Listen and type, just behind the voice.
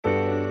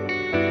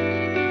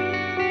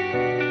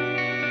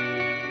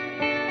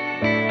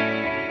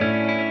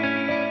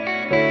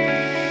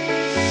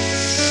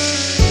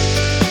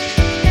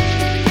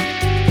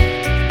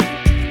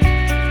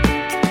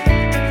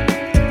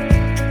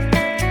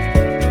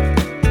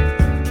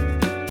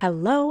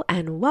Hello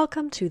and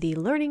welcome to the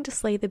Learning to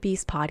Slay the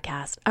Beast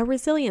podcast, a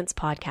resilience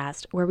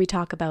podcast where we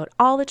talk about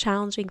all the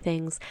challenging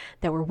things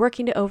that we're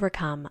working to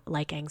overcome,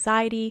 like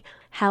anxiety,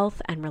 health,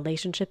 and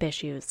relationship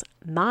issues.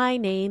 My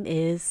name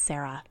is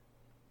Sarah.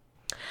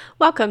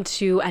 Welcome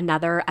to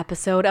another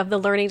episode of the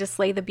Learning to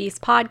Slay the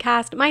Beast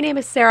podcast. My name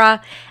is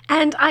Sarah,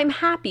 and I'm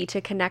happy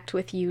to connect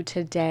with you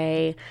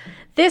today.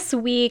 This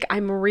week,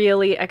 I'm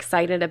really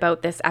excited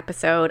about this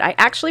episode. I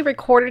actually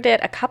recorded it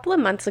a couple of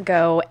months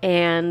ago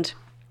and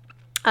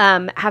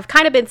have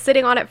kind of been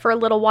sitting on it for a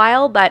little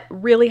while, but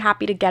really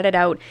happy to get it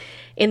out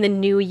in the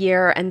new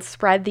year and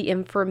spread the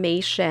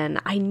information.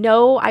 I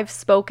know I've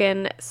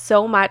spoken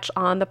so much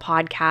on the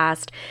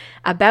podcast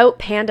about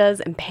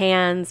PANDAS and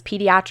PANS,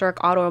 pediatric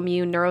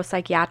autoimmune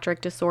neuropsychiatric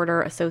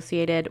disorder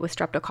associated with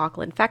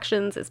streptococcal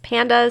infections is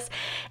PANDAS,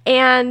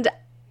 and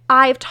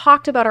I've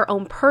talked about our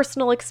own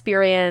personal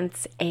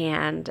experience,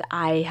 and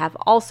I have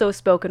also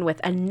spoken with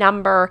a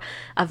number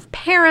of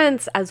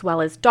parents as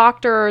well as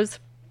doctors.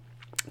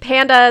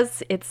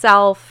 PANDAS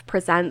itself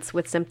presents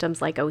with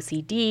symptoms like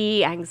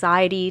OCD,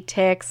 anxiety,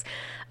 tics,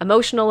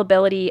 emotional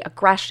ability,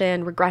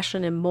 aggression,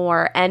 regression, and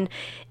more. And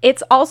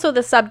it's also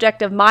the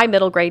subject of my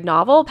middle grade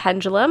novel,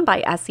 Pendulum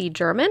by S.E.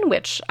 German,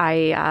 which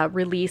I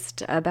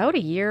released about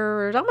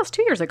almost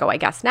 2 years ago, I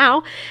guess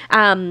now.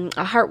 A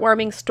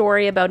heartwarming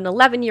story about an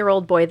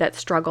 11-year-old boy that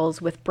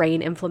struggles with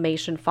brain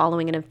inflammation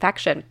following an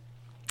infection.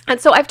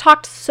 And so I've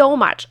talked so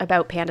much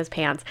about PANDAS,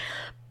 PANS,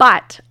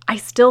 but I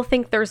still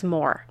think there's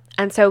more.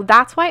 And so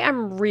that's why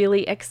I'm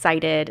really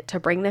excited to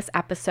bring this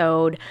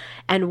episode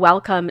and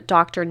welcome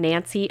Dr.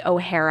 Nancy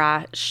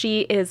O'Hara.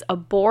 She is a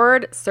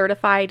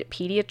board-certified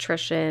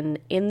pediatrician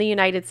in the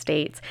United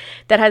States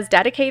that has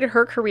dedicated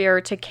her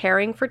career to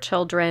caring for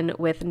children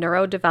with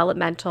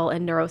neurodevelopmental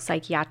and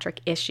neuropsychiatric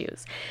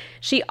issues.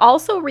 She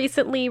also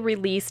recently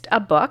released a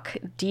book,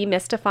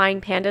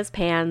 Demystifying PANDAS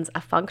PANS, a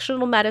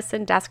functional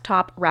medicine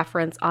desktop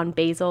reference on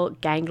basal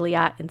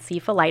ganglia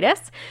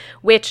encephalitis,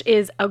 which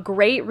is a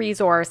great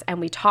resource,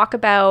 and we talk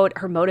about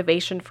her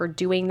motivation for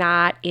doing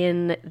that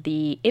in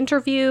the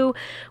interview.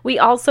 We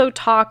also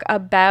talk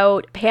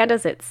about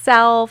PANDAS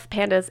itself,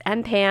 PANDAS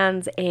and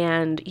PANS,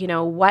 and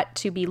what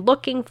to be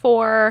looking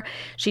for.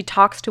 She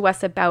talks to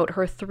us about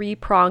her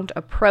three-pronged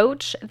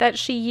approach that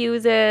she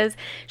uses.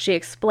 She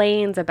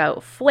explains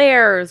about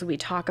flares. We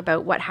talk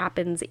about what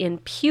happens in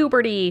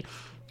puberty,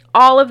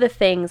 all of the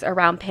things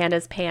around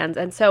PANDAS, PANS.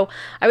 And so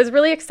I was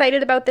really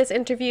excited about this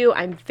interview.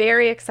 I'm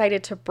very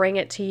excited to bring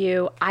it to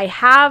you. I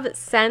have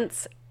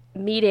since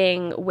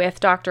meeting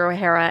with Dr.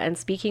 O'Hara and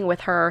speaking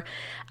with her,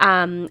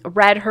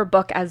 read her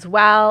book as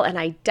well, and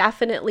I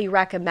definitely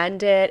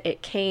recommend it.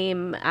 It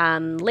came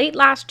late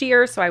last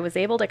year, so I was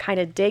able to kind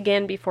of dig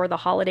in before the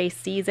holiday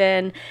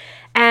season,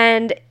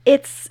 and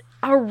it's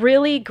a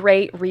really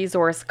great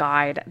resource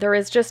guide. There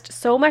is just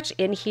so much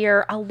in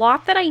here, a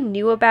lot that I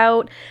knew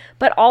about,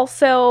 but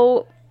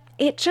also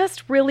it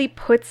just really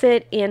puts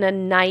it in a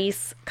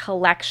nice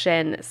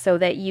collection so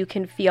that you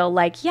can feel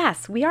like,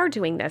 yes, we are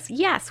doing this.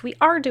 Yes, we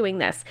are doing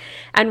this,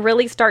 and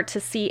really start to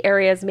see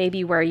areas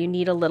maybe where you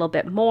need a little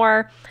bit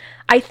more.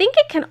 I think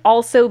it can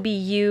also be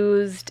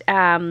used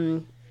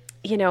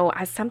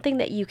as something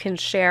that you can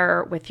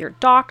share with your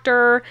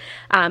doctor.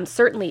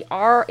 Certainly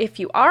if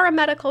you are a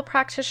medical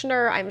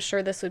practitioner, I'm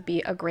sure this would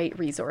be a great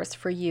resource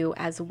for you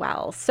as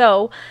well.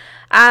 So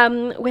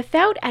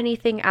without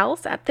anything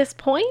else at this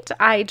point,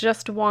 I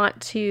just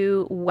want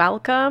to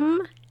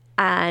welcome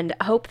and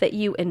hope that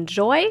you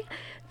enjoy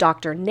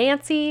Dr.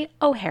 Nancy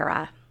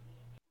O'Hara.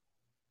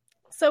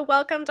 So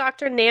welcome,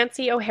 Dr.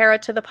 Nancy O'Hara,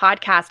 to the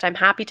podcast. I'm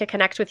happy to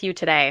connect with you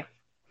today.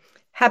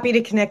 Happy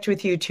to connect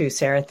with you too,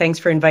 Sarah. Thanks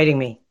for inviting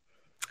me.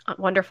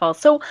 Wonderful.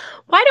 So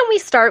why don't we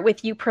start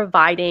with you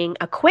providing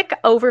a quick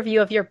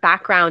overview of your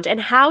background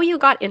and how you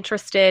got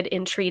interested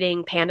in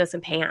treating PANDAS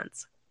and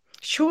PANS?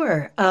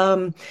 Sure.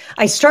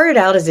 I started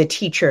out as a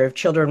teacher of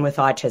children with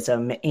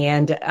autism,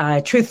 and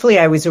truthfully,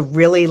 I was a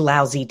really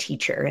lousy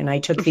teacher, and I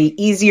took the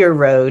easier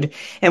road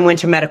and went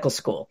to medical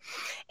school.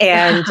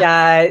 And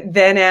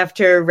then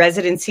after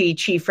residency,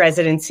 chief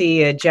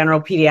residency, a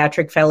general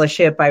pediatric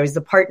fellowship, I was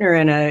the partner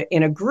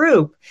in a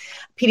group,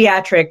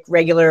 pediatric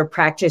regular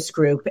practice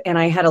group, and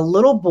I had a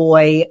little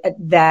boy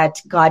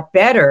that got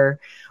better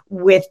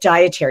with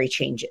dietary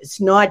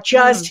changes, not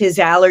just his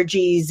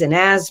allergies and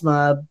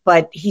asthma,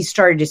 but he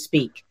started to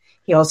speak.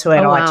 He also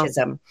had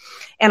autism. Wow.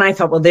 And I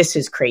thought, well, this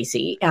is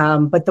crazy.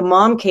 But the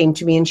mom came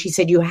to me and she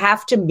said, you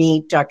have to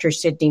meet Dr.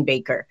 Sidney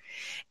Baker.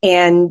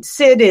 And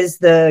Sid is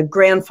the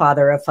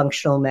grandfather of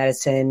functional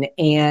medicine.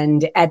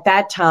 And at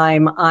that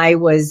time, I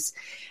was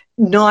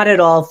not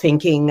at all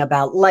thinking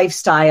about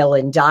lifestyle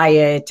and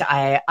diet.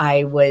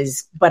 I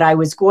was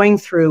going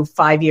through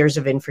 5 years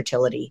of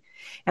infertility.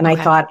 And I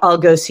thought, I'll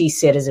go see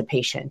Sid as a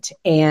patient.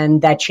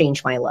 And that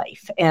changed my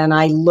life. And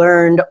I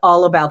learned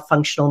all about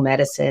functional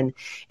medicine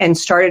and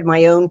started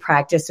my own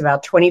practice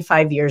about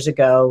 25 years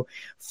ago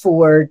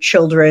for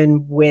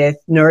children with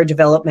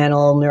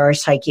neurodevelopmental,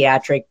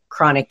 neuropsychiatric,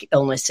 chronic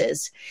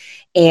illnesses,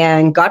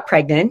 and got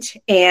pregnant.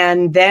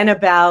 And then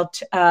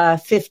about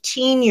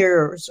 15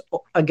 years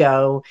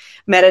ago,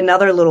 met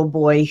another little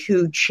boy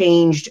who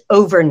changed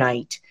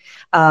overnight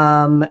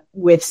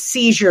with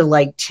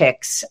seizure-like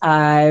tics.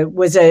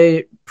 Was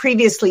a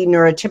previously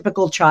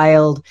neurotypical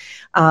child,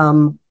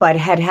 but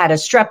had a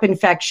strep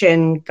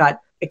infection,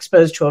 got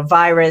exposed to a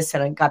virus,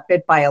 and got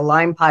bit by a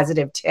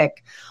Lyme-positive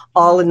tick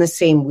all in the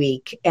same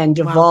week, and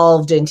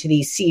devolved into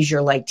these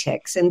seizure-like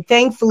tics. And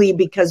thankfully,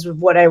 because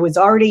of what I was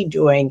already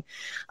doing,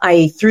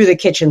 I threw the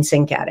kitchen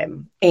sink at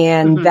him.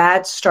 And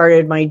that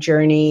started my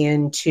journey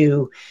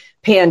into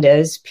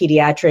PANDAS,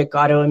 pediatric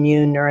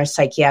autoimmune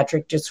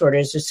neuropsychiatric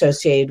disorders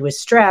associated with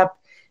strep,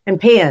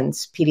 and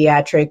PANS,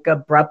 pediatric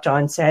abrupt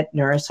onset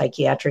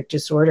neuropsychiatric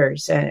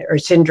disorders or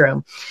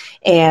syndrome.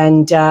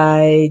 And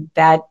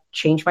that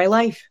changed my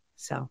life.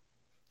 So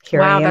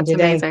here I am that's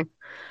today. Amazing.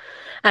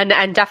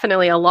 And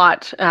definitely a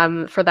lot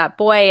for that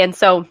boy. And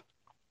so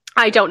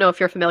I don't know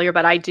if you're familiar,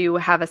 but I do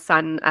have a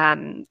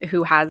son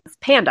who has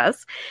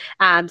PANDAS.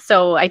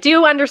 So I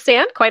do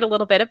understand quite a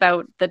little bit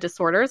about the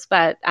disorders,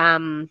 but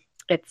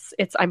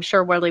it's I'm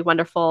sure really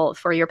wonderful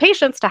for your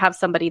patients to have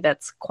somebody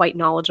that's quite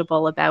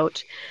knowledgeable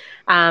about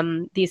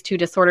these two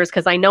disorders,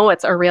 because I know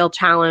it's a real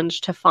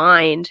challenge to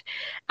find.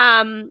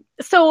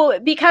 So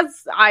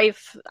because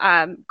I've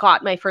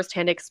got my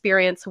firsthand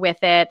experience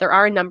with it, there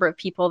are a number of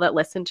people that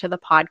listen to the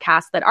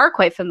podcast that are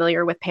quite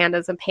familiar with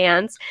PANDAS and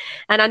PANS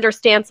and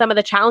understand some of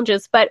the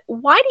challenges. But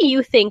why do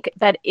you think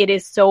that it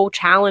is so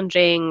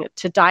challenging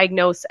to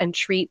diagnose and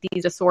treat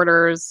these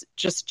disorders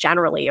just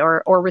generally,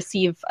 or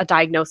receive a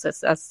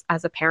diagnosis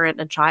as a parent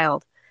and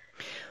child?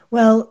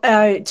 Well,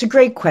 it's a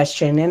great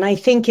question, and I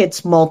think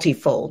it's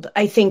multifold.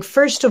 I think,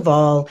 first of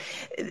all,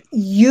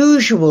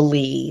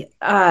 usually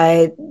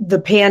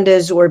the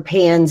PANDAS or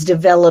PANS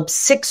develop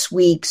 6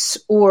 weeks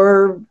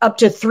or up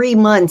to 3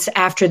 months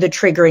after the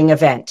triggering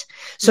event.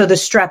 So the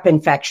strep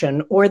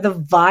infection or the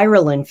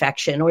viral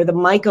infection or the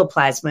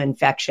mycoplasma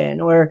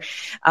infection or,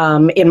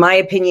 in my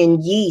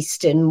opinion,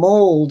 yeast and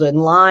mold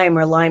and Lyme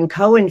or Lyme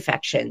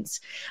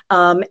co-infections.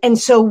 And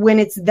so when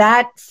it's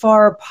that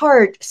far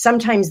apart,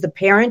 sometimes the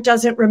parent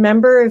doesn't remember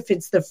if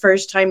it's the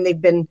first time they've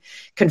been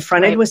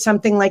confronted with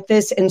something like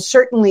this. And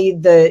certainly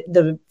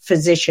the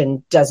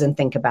physician doesn't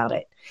think about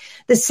it.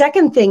 The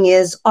second thing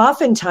is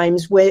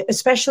oftentimes,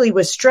 especially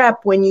with strep,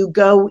 when you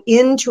go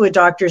into a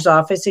doctor's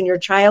office and your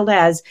child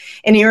has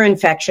an ear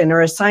infection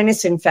or a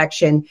sinus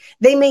infection,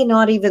 they may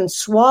not even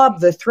swab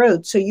the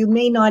throat. So you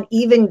may not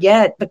even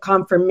get the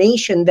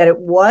confirmation that it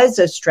was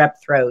a strep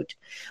throat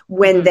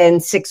when then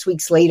 6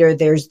 weeks later,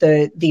 there's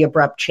the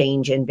abrupt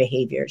change in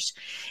behaviors.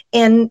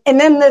 And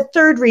then the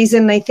third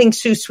reason, I think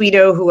Sue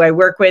Sweeto, who I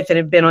work with and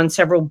have been on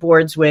several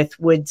boards with,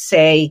 would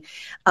say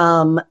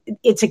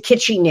it's a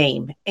kitschy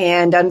name.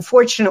 And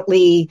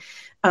unfortunately,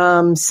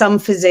 some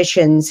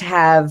physicians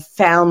have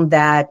found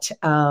that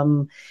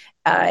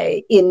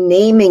in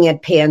naming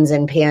it PANS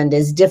and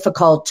PANDAS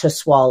difficult to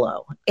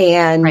swallow.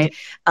 And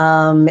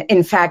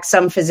in fact,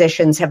 some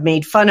physicians have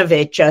made fun of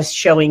it just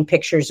showing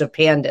pictures of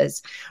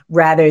pandas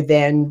rather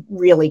than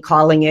really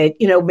calling it,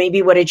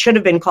 maybe what it should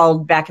have been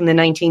called back in the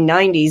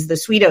 1990s, the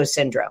Sweeto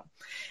syndrome.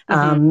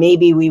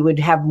 Maybe we would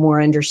have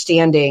more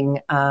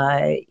understanding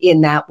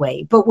in that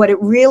way. But what it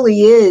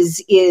really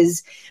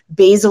is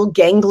basal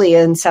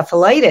ganglia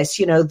encephalitis,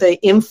 the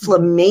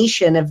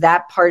inflammation of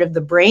that part of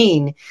the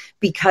brain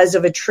because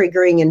of a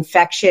triggering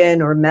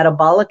infection or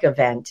metabolic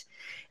event.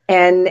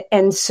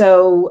 And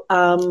so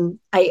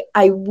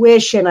I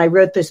wish, and I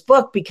wrote this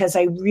book because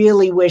I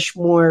really wish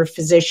more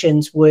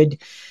physicians would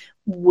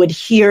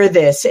hear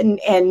this,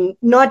 and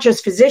not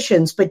just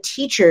physicians, but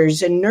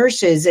teachers and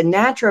nurses and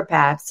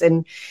naturopaths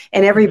and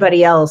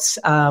everybody else,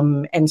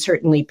 and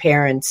certainly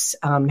parents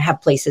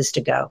have places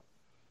to go.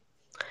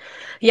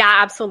 Yeah,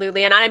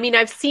 absolutely. And I mean,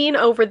 I've seen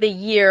over the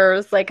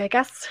years, I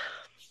guess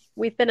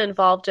we've been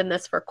involved in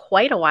this for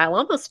quite a while,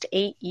 almost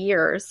 8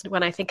 years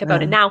when I think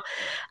about it now.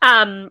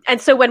 And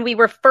so when we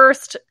were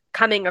first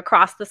coming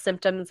across the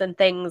symptoms and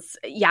things,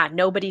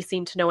 nobody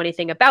seemed to know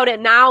anything about it.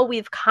 Now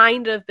we've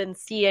kind of been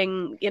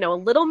seeing, a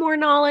little more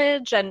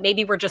knowledge, and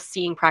maybe we're just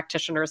seeing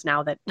practitioners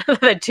now that,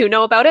 that do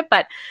know about it.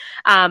 But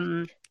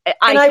I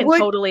can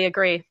totally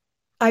agree.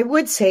 I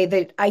would say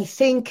that I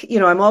think,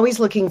 I'm always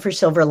looking for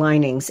silver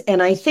linings,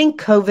 and I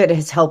think COVID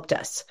has helped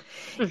us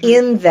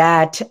in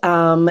that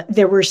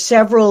there were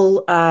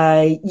several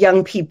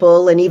young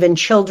people and even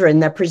children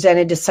that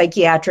presented to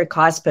psychiatric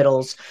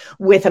hospitals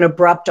with an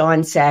abrupt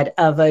onset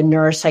of a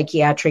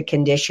neuropsychiatric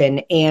condition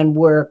and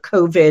were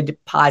COVID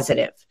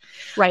positive.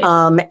 Right.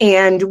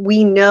 And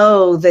we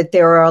know that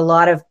there are a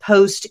lot of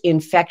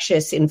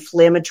post-infectious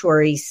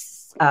inflammatory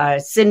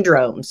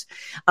syndromes,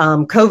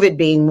 COVID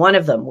being one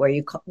of them,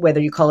 whether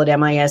you call it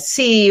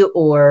MIS-C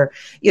or,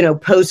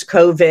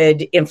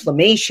 post-COVID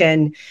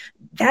inflammation,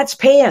 That's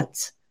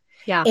PANS.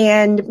 Yeah.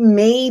 And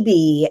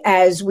maybe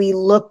as we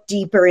look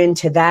deeper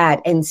into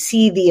that and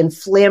see the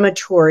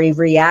inflammatory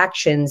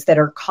reactions that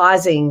are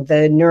causing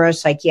the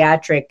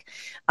neuropsychiatric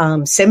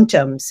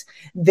symptoms,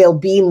 there'll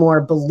be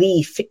more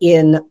belief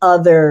in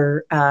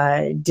other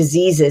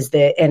diseases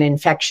and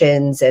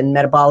infections and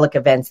metabolic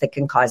events that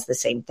can cause the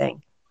same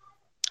thing.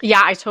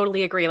 Yeah, I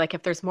totally agree. Like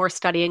if there's more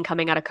studying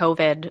coming out of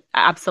COVID,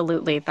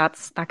 absolutely. That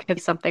could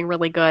be something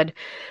really good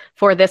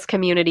for this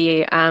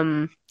community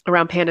around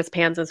Pandas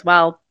PANS as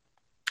well.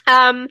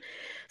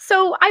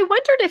 So I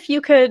wondered if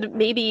you could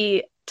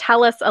maybe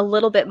tell us a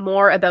little bit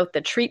more about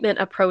the treatment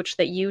approach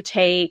that you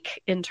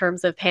take in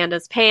terms of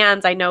Pandas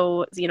PANS. I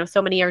know,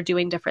 so many are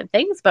doing different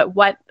things, but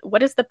what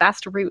is the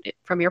best route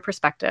from your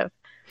perspective?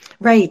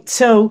 Right.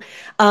 So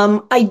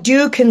I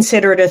do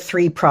consider it a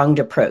three-pronged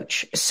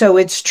approach. So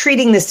it's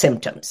treating the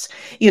symptoms,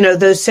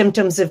 those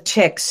symptoms of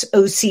tics,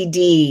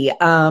 OCD,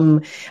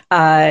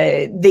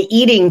 the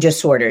eating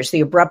disorders,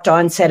 the abrupt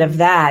onset of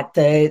that,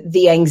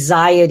 the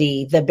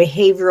anxiety, the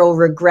behavioral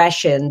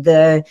regression,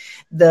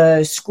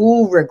 the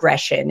school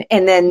regression,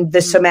 and then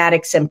the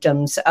somatic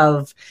symptoms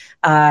of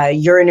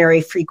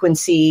urinary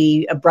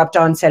frequency, abrupt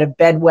onset of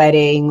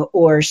bedwetting,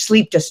 or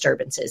sleep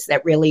disturbances,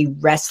 that really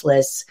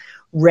restless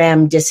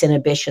REM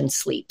disinhibition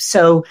sleep.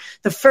 So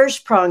the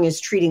first prong is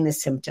treating the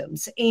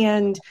symptoms.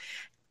 And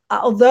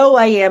although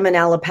I am an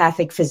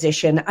allopathic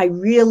physician, I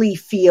really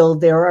feel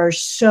there are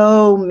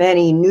so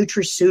many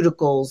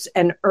nutraceuticals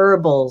and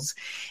herbals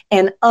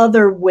and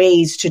other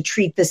ways to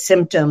treat the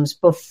symptoms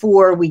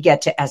before we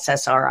get to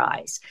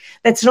SSRIs.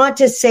 That's not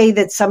to say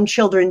that some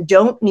children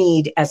don't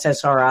need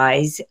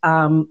SSRIs.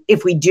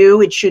 If we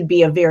do, it should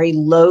be a very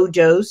low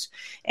dose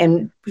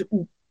and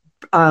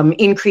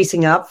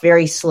increasing up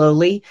very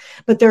slowly,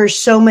 but there are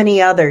so many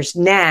others: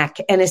 NAC,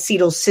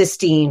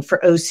 N-acetylcysteine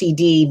for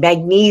OCD,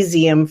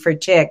 magnesium for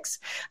tics,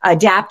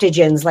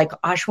 adaptogens like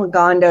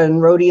ashwagandha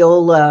and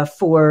rhodiola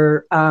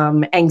for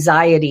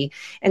anxiety,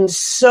 and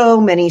so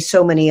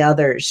many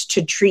others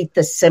to treat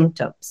the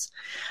symptoms.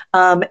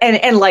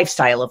 And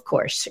lifestyle, of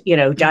course,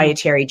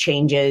 dietary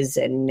changes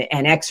and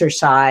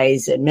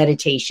exercise and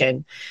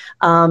meditation.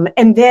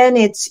 And then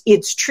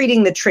it's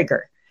treating the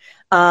trigger.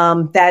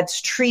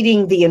 That's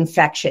treating the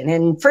infection.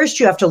 And first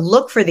you have to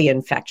look for the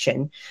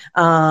infection.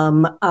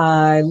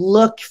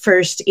 Look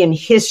first in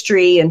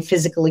history and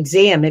physical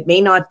exam. It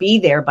may not be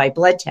there by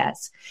blood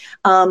tests.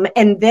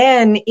 And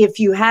then if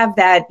you have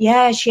that,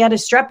 she had a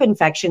strep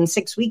infection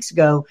 6 weeks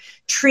ago,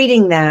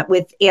 treating that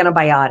with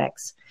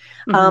antibiotics.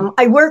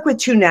 I work with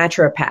 2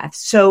 naturopaths.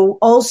 So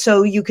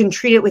also you can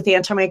treat it with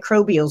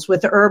antimicrobials,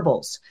 with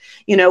herbals.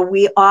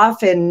 We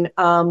often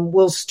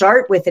will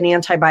start with an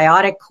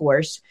antibiotic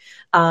course,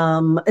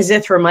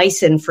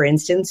 azithromycin, for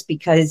instance,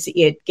 because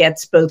it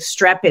gets both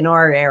strep in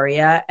our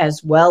area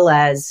as well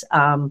as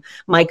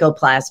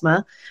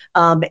mycoplasma,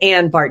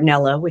 and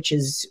Bartonella, which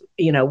is,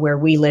 where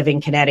we live in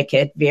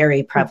Connecticut,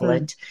 very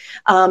prevalent.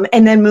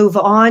 And then move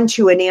on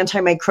to an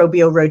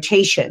antimicrobial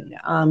rotation.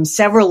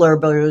 Several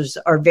herbals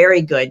are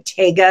very good.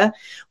 Tega,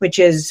 which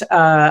is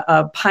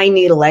a pine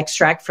needle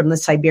extract from the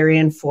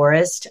Siberian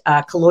forest,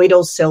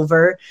 colloidal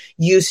silver,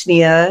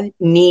 usnea,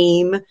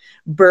 neem,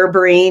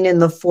 berberine in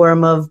the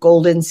form of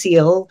golden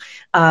seal,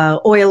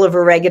 oil of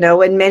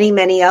oregano, and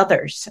many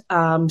others.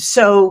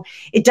 So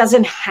it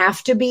doesn't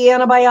have to be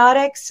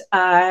antibiotics,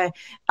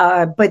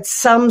 but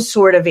some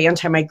sort of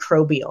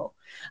antimicrobial,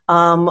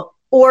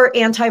 or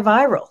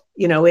antiviral,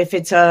 if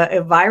it's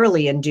a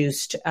virally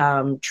induced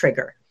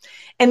trigger.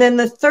 And then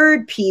the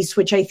third piece,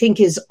 which I think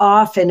is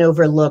often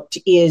overlooked,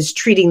 is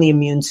treating the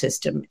immune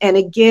system. And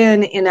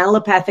again, in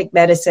allopathic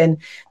medicine,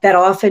 that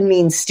often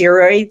means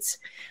steroids,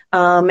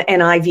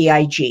 and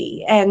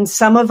IVIG. And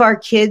some of our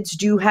kids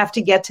do have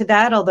to get to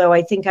that, although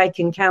I think I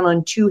can count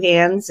on 2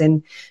 hands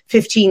in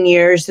 15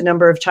 years the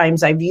number of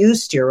times I've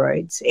used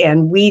steroids.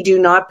 And we do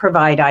not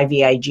provide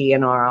IVIG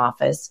in our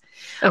office.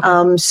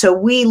 Okay. So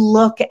we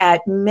look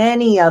at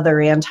many other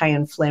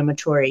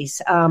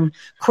anti-inflammatories.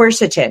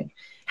 Quercetin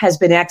has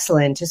been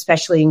excellent,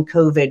 especially in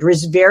COVID.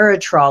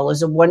 Resveratrol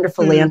is a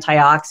wonderful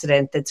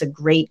antioxidant that's a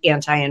great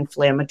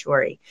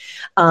anti-inflammatory.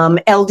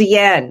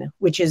 LDN,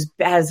 which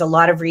has a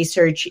lot of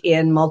research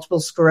in multiple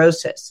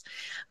sclerosis,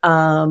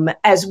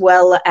 as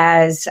well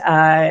as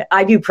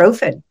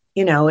ibuprofen.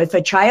 If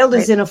a child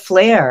is in a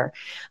flare,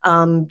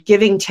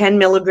 giving 10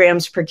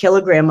 milligrams per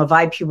kilogram of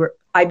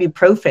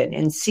ibuprofen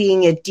and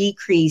seeing it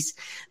decrease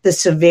the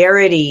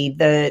severity,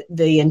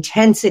 the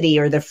intensity,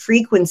 or the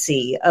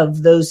frequency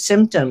of those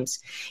symptoms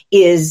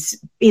is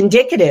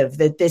indicative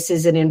that this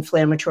is an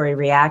inflammatory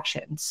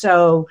reaction.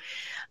 So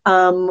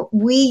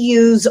we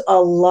use a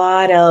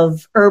lot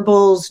of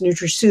herbals,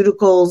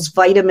 nutraceuticals,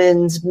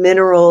 vitamins,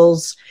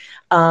 minerals,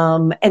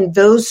 and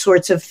those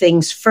sorts of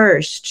things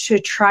first to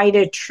try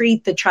to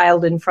treat the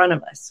child in front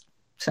of us.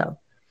 So,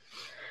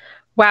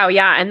 wow,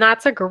 yeah, and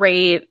that's a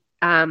great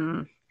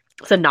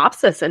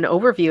synopsis and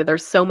overview.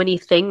 There's so many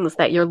things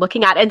that you're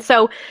looking at. And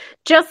so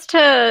just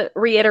to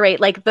reiterate,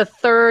 like the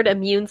third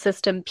immune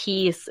system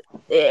piece,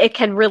 it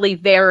can really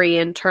vary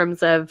in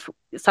terms of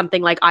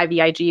something like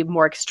IVIG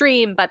more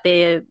extreme, but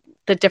the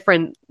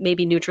different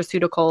maybe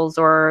nutraceuticals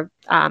or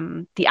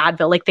the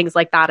Advil, like things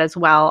like that as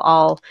well,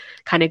 all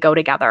kind of go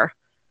together.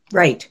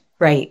 Right.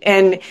 Right.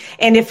 And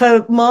if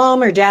a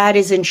mom or dad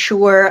isn't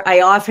sure,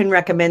 I often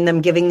recommend them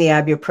giving the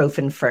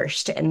ibuprofen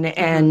first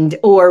and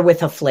or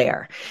with a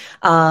flare.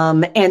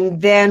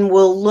 And then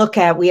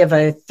we have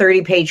a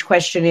 30-page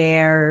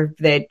questionnaire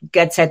that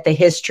gets at the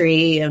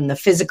history and the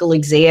physical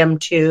exam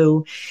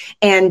too,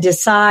 and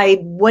decide,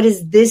 what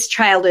does this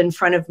child in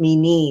front of me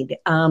need?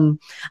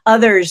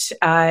 Others,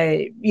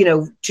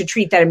 to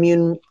treat that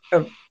immune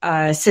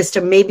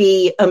system,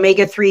 maybe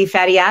omega-3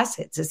 fatty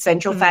acids,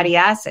 essential fatty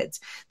acids.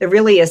 They're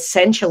really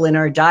essential in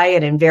our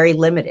diet and very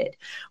limited.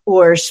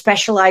 Or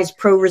specialized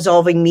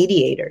pro-resolving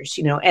mediators.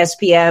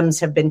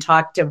 SPMs have been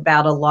talked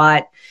about a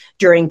lot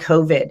during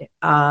COVID.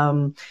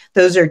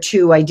 Those are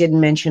two I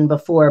didn't mention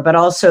before, but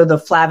also the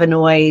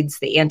flavonoids,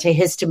 the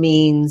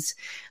antihistamines,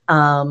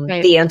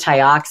 the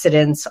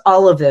antioxidants,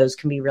 all of those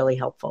can be really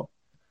helpful.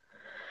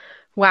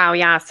 Wow.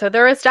 Yeah. So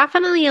there is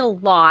definitely a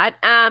lot.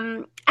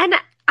 And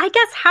I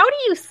guess, how do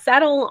you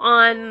settle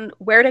on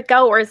where to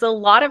go? Or is a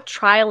lot of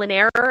trial and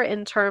error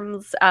in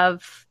terms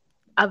of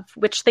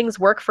which things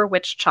work for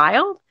which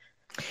child?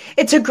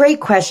 It's a great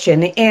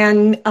question.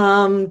 And,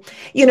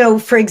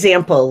 for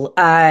example,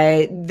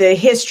 the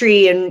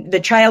history and the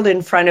child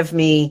in front of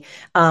me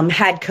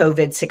had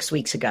COVID 6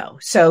 weeks ago.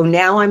 So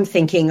now I'm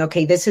thinking,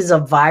 okay, this is a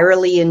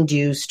virally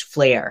induced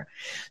flare.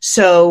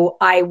 So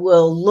I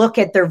will look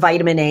at their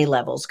vitamin A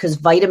levels, because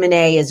vitamin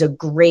A is a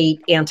great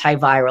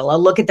antiviral.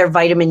 I'll look at their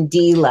vitamin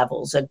D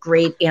levels, a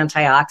great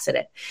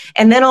antioxidant.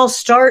 And then I'll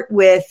start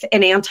with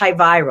an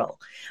antiviral.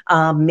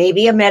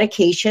 Maybe a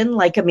medication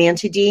like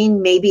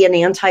amantadine, maybe an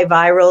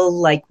antiviral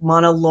like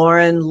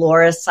monolaurin,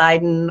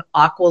 lauricidin,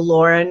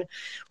 aqualaurin,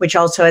 which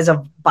also has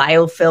a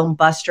biofilm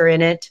buster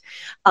in it,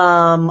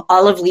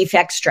 olive leaf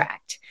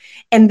extract.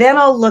 And then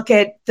I'll look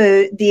at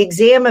the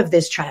exam of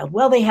this child.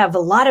 Well, they have a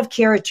lot of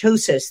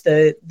keratosis.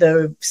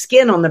 The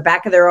skin on the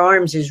back of their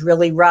arms is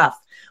really rough.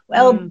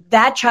 Well,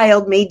 that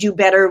child may do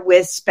better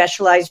with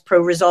specialized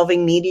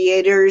pro-resolving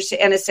mediators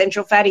and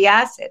essential fatty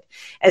acid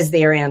as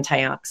their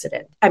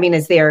antioxidant.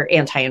 As their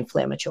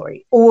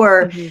anti-inflammatory.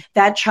 Or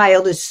that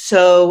child is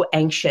so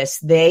anxious.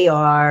 They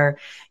are,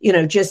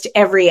 just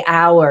every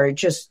hour,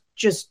 just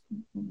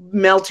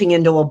melting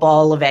into a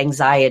ball of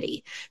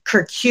anxiety.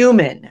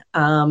 Curcumin,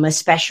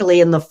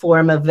 especially in the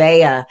form of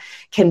VEA,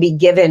 can be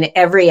given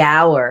every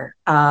hour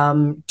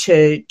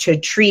to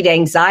treat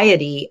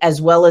anxiety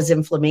as well as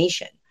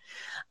inflammation.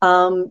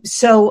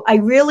 So I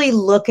really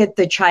look at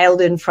the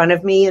child in front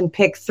of me and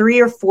pick 3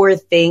 or 4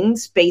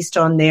 things based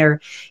on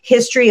their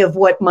history of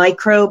what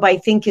microbe I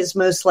think is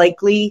most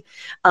likely,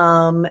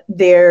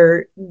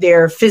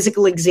 their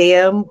physical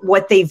exam,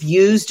 what they've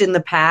used in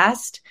the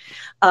past,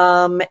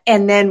 and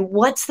then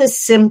what's the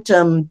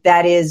symptom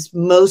that is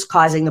most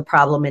causing the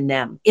problem in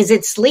them? Is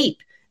it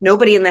sleep?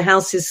 Nobody in the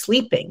house is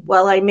sleeping.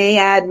 Well, I may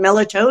add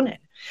melatonin.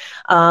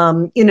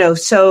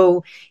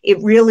 So it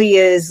really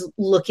is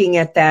looking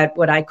at that,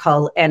 what I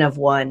call N of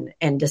 1,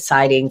 and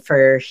deciding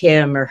for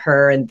him or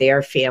her and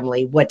their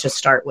family what to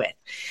start with.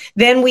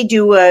 Then we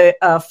do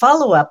a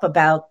follow-up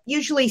about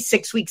usually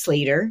 6 weeks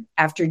later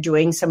after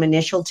doing some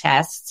initial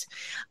tests,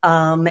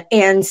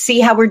 and see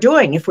how we're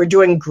doing. If we're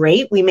doing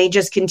great, we may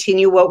just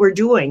continue what we're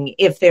doing.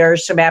 If there are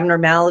some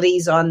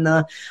abnormalities on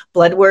the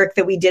blood work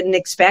that we didn't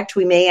expect,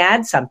 we may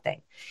add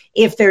something.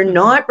 If they're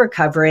not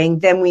recovering,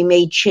 then we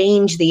may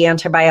change the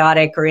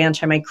antibiotic or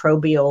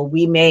antimicrobial.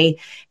 We may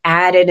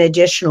add an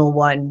additional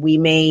one. We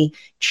may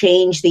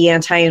change the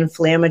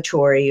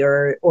anti-inflammatory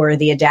or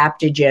the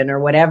adaptogen or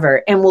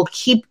whatever. And we'll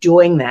keep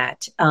doing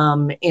that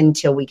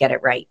until we get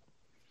it right.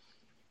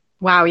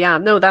 Wow. Yeah.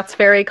 No, that's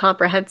very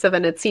comprehensive.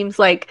 And it seems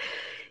like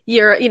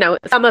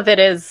some of it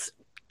is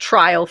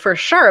trial for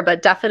sure,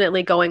 but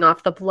definitely going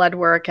off the blood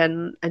work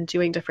and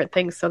doing different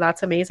things. So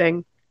that's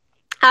amazing.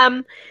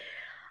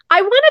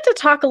 I wanted to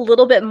talk a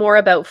little bit more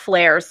about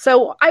flares.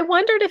 So I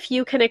wondered if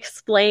you can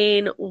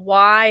explain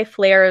why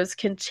flares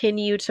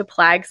continue to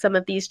plague some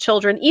of these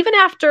children, even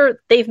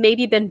after they've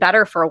maybe been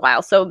better for a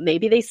while. So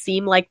maybe they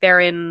seem like they're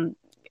in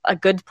a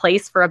good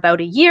place for about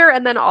a year,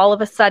 and then all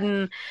of a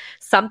sudden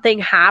something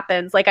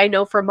happens. Like I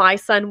know for my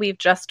son, we've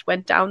just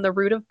went down the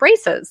route of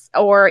braces,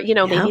 or,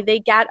 maybe they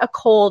get a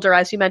cold, or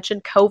as you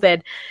mentioned,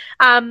 COVID.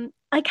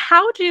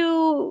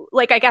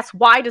 I guess,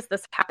 why does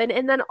this happen?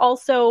 And then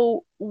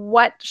also,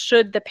 what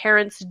should the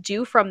parents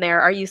do from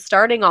there? Are you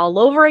starting all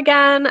over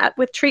again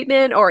with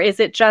treatment, or is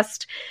it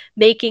just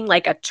making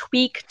like a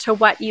tweak to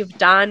what you've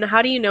done?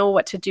 How do you know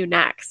what to do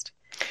next?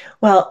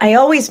 Well, I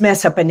always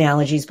mess up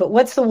analogies, but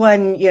what's the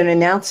one,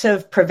 an ounce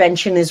of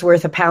prevention is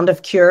worth a pound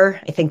of cure?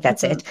 I think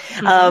that's it.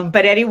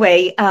 But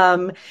anyway,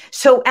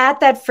 so at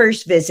that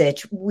first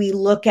visit, we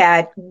look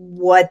at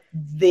what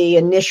the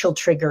initial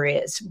trigger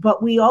is,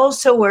 but we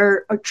also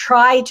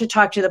try to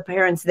talk to the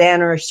parents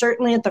then, or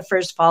certainly at the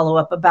first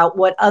follow-up, about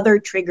what other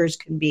triggers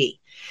can be.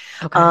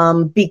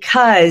 Okay.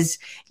 Because,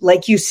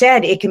 like you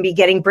said, it can be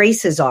getting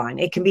braces on.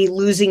 It can be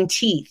losing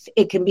teeth.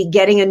 It can be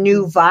getting a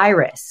new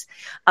virus.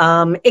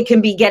 It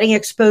can be getting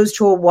exposed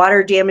to a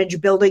water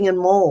damaged building and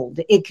mold.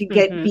 It could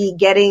be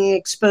getting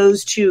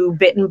exposed to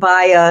bitten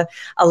by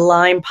a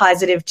Lyme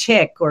positive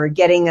tick, or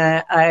getting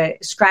a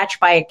scratch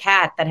by a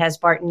cat that has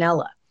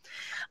Bartonella.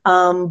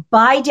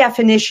 By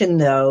definition,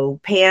 though,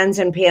 PANS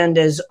and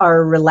PANDAS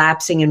are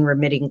relapsing and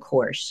remitting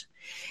course.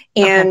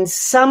 And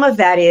some of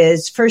that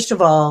is, first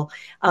of all,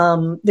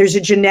 there's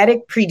a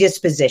genetic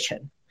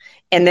predisposition,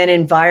 and then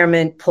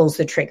environment pulls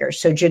the trigger.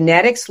 So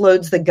genetics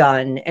loads the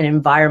gun and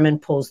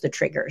environment pulls the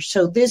trigger.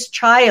 So this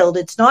child,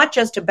 it's not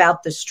just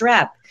about the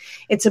strep.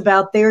 It's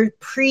about they're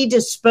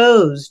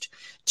predisposed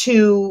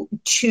to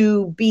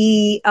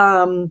be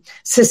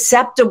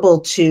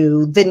susceptible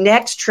to the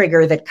next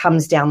trigger that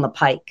comes down the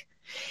pike.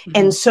 Mm-hmm.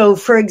 And so,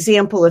 for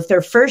example, if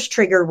their first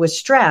trigger was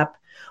strep,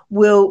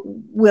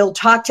 we'll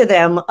talk to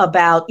them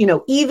about,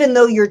 even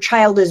though your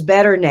child is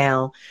better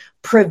now,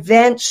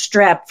 prevent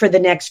strep for the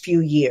next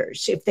few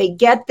years. If they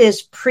get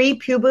this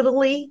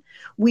pre-pubertally,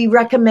 we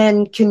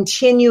recommend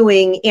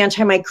continuing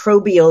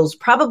antimicrobials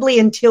probably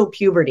until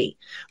puberty,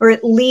 or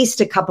at least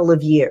a couple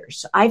of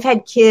years. I've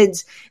had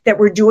kids that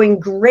were doing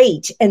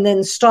great and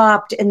then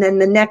stopped, and then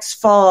the next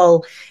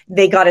fall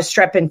they got a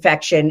strep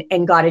infection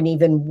and got an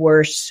even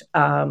worse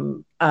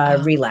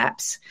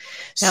relapse.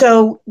 Yep.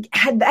 So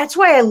that's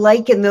why I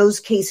like, in those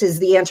cases,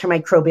 the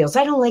antimicrobials.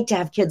 I don't like to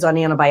have kids on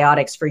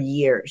antibiotics for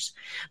years,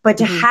 but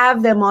to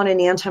have them on an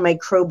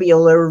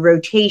antimicrobial or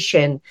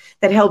rotation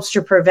that helps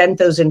to prevent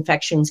those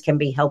infections can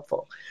be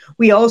helpful.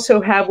 We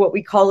also have what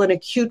we call an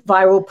acute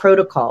viral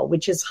protocol,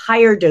 which is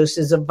higher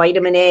doses of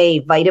vitamin A,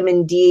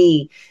 vitamin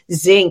D,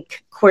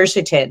 zinc,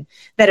 quercetin,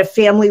 that a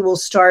family will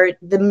start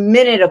the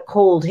minute a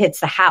cold hits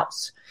the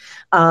house.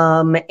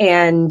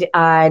 And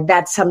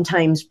that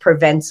sometimes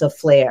prevents a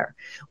flare.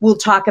 We'll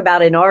talk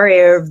about, in our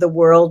area of the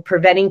world,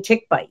 preventing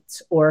tick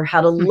bites, or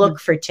how to look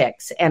for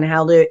ticks, and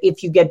how to,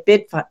 if you get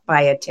bit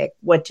by a tick,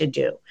 what to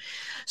do.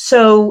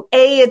 So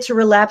A, it's a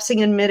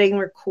relapsing and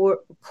remitting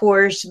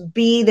course.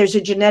 B, there's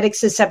a genetic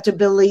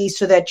susceptibility,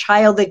 so that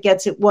child that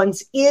gets it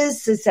once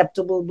is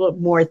susceptible to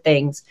more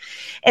things.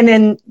 And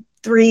then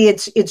 3,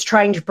 it's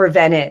trying to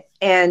prevent it.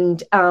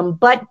 And,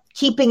 but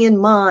keeping in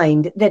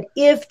mind that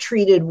if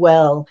treated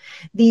well,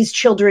 these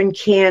children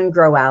can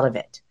grow out of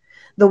it.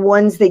 The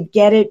ones that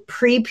get it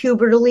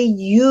pre-pubertally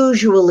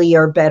usually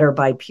are better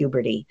by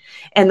puberty.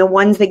 And the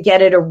ones that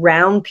get it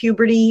around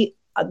puberty,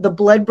 the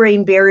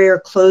blood-brain barrier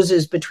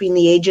closes between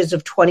the ages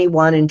of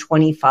 21 and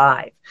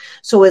 25.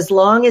 So as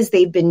long as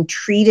they've been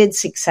treated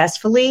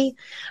successfully,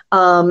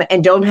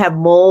 and don't have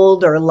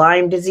mold or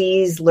Lyme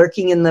disease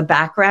lurking in the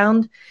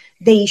background,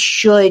 they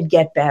should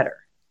get better.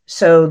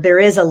 So there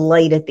is a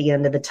light at the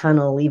end of the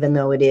tunnel, even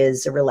though it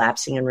is a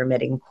relapsing and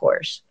remitting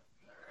course.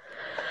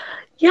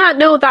 Yeah,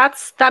 no,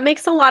 that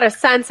makes a lot of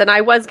sense. And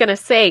I was going to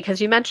say,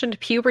 because you mentioned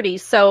puberty,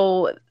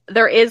 so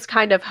there is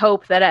kind of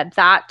hope that at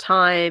that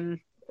time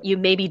you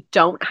maybe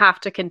don't have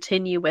to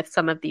continue with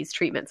some of these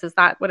treatments. Is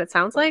that what it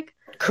sounds like?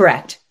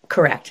 Correct.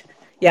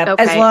 Yeah.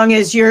 Okay. As long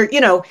as you're,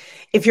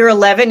 if you're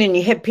 11 and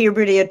you hit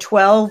puberty at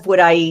 12, would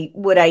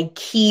I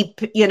keep,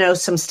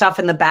 some stuff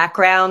in the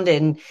background?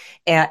 And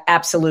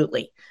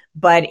absolutely.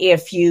 But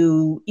if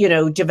you,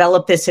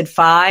 develop this at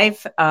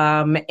 5,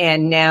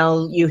 and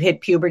now you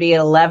hit puberty at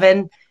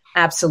 11,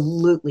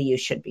 absolutely, you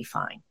should be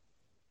fine.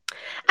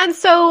 And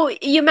so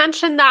you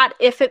mentioned that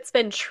if it's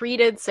been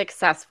treated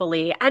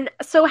successfully, and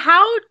so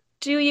how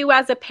do you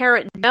as a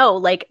parent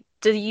know,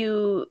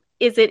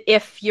 is it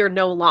if you're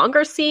no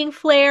longer seeing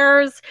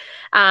flares?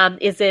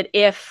 Is it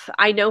if,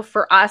 I know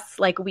for us,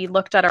 we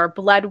looked at our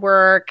blood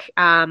work,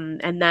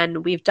 and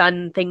then we've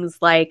done things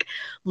like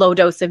low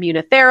dose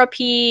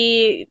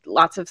immunotherapy,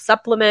 lots of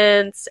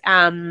supplements.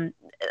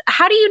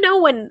 How do you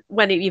know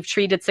when you've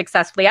treated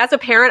successfully? As a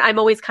parent, I'm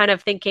always kind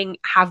of thinking,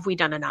 have we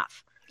done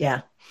enough?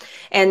 Yeah.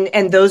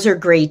 And those are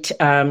great. The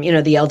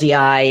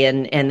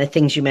LDI and the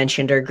things you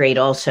mentioned are great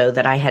also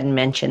that I hadn't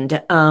mentioned.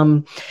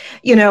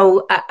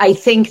 I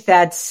think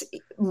that's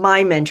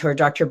my mentor,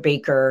 Dr.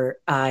 Baker,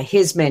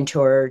 his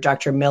mentor,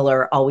 Dr.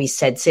 Miller, always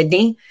said,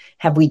 Sydney,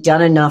 have we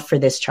done enough for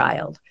this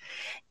child?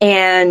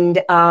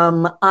 And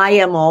I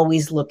am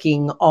always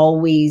looking,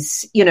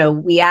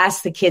 we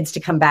ask the kids to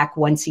come back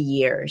once a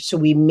year. So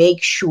we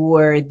make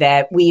sure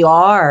that we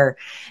are,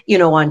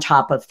 on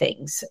top of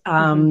things.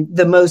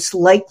 The most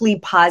likely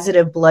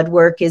positive blood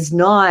work is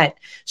not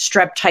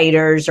strep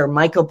titers or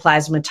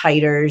mycoplasma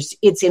titers.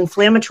 It's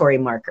inflammatory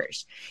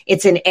markers.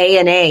 It's an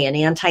ANA, an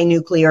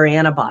anti-nuclear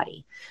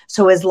antibody.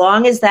 So as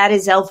long as that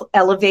is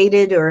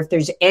elevated, or if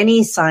there's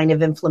any sign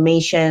of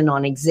inflammation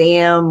on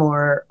exam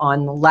or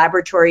on the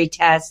laboratory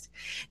test,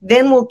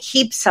 then we'll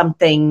keep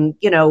something,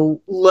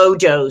 low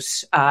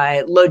dose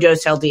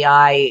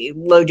LDI,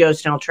 low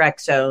dose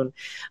naltrexone,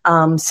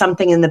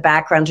 something in the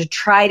background to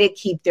try to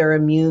keep their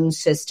immune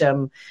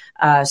system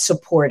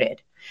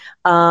supported.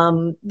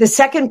 The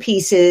second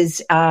piece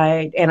is,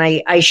 and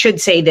I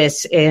should say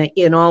this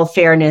in all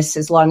fairness,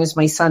 as long as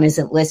my son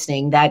isn't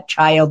listening, that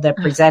child that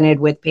presented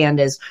with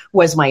PANDAS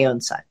was my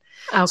own son.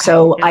 Okay,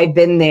 so yeah. I've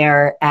been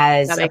there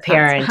as a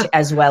parent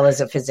as well as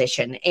a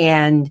physician.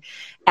 And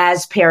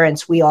as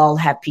parents, we all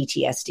have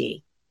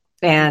PTSD.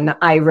 And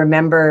I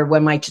remember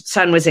when my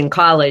son was in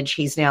college,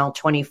 he's now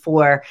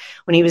 24.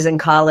 When he was in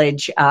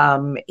college,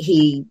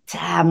 he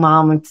said,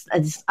 Mom,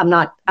 I'm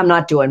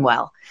not doing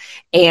well.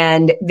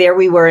 And there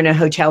we were in a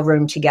hotel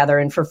room together.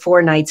 And for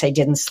 4 nights, I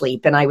didn't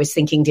sleep. And I was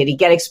thinking, did he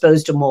get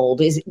exposed to mold?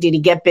 Did he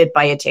get bit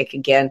by a tick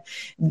again?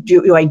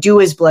 Do I do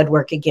his blood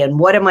work again?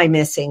 What am I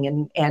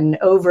missing? And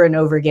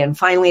over again.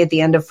 Finally, at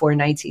the end of 4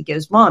 nights, he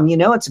goes, Mom,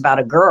 it's about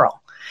a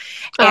girl.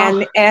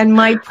 Oh. And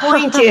my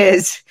point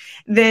is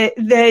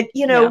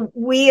that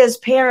we as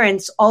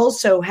parents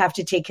also have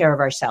to take care of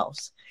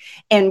ourselves.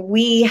 And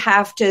we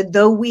have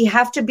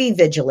to be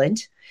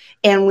vigilant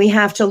and we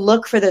have to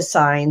look for the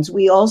signs.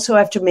 We also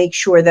have to make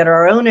sure that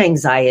our own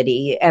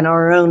anxiety and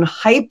our own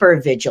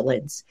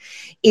hypervigilance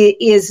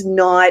is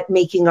not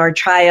making our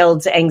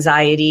child's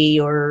anxiety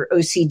or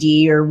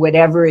OCD or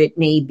whatever it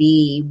may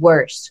be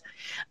worse.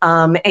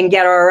 And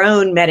get our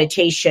own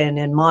meditation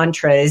and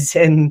mantras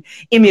and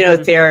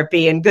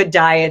immunotherapy and good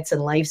diets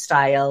and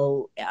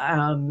lifestyle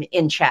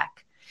in check.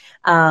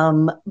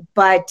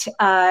 But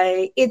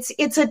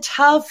it's a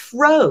tough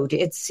road.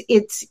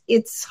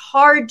 It's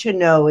hard to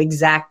know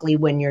exactly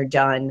when you're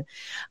done.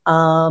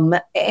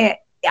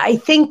 I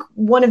think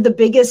one of the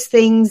biggest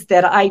things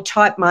that I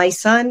taught my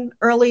son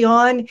early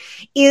on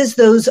is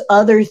those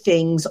other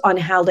things on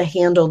how to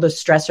handle the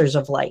stressors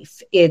of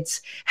life.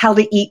 It's how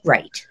to eat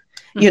right.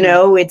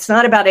 It's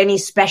not about any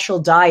special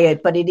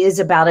diet, but it is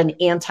about an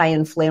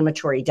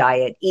anti-inflammatory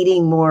diet,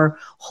 eating more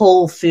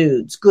whole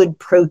foods, good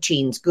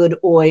proteins, good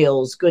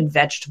oils, good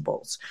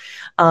vegetables.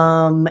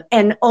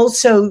 And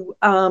also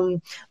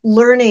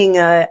learning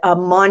a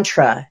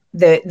mantra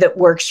that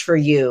works for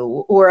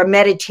you, or a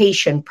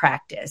meditation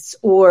practice,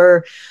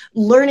 or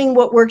learning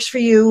what works for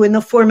you in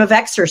the form of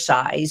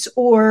exercise,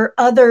 or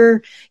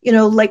other,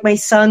 like my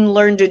son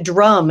learned to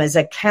drum as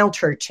a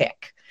counter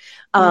tick.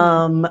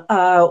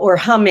 Or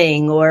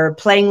humming or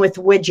playing with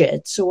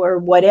widgets or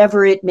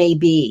whatever it may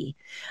be.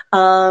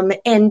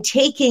 And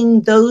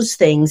taking those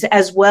things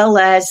as well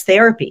as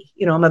therapy.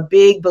 I'm a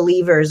big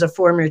believer as a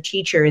former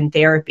teacher in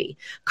therapy,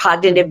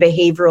 cognitive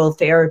behavioral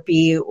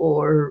therapy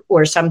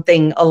or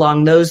something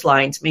along those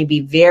lines may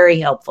be very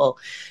helpful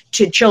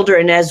to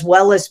children as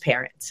well as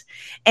parents.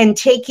 And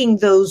taking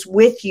those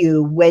with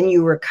you when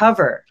you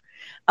recover,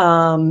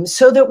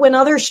 so that when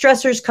other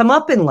stressors come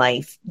up in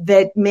life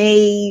that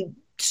may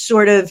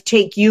sort of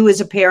take you as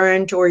a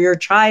parent or your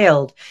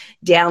child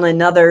down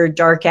another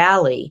dark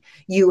alley,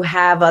 you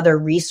have other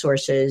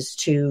resources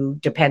to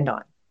depend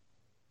on.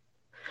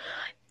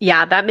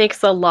 Yeah, that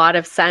makes a lot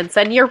of sense.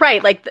 And you're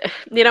right. Like,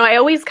 I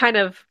always kind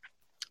of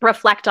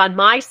reflect on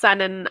my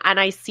son and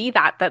I see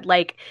that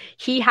like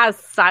he has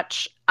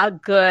such a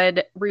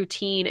good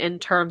routine in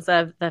terms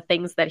of the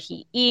things that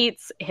he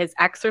eats, his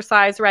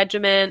exercise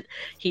regimen.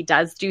 He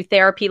does do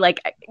therapy.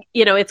 Like,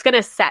 it's going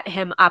to set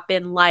him up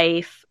in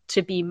life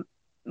to be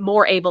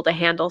more able to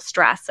handle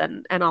stress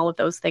and all of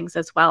those things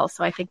as well.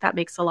 So I think that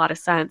makes a lot of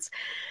sense.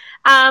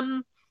 So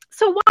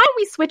why don't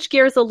we switch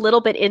gears a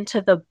little bit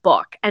into the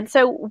book? And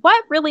so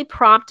what really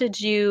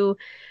prompted you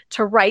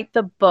to write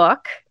the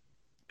book,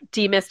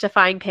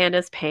 Demystifying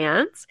Panda's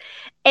Pants?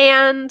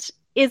 And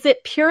is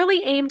it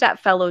purely aimed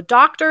at fellow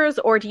doctors,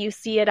 or do you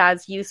see it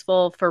as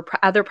useful for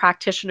other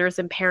practitioners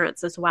and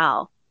parents as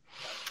well?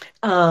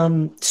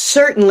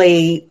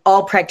 Certainly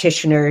all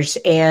practitioners,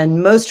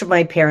 and most of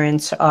my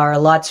parents are a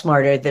lot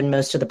smarter than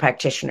most of the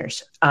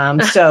practitioners.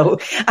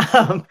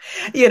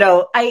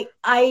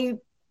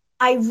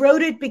 I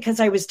wrote it because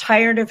I was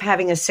tired of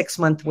having a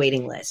 6-month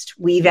waiting list.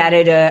 We've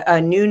added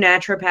a new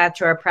naturopath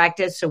to our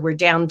practice, so we're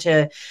down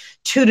to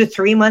 2 to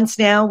 3 months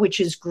now, which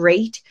is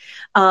great.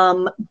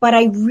 But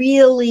I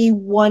really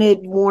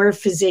wanted more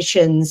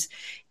physicians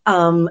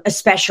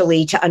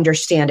especially to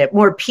understand it,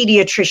 more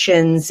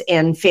pediatricians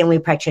and family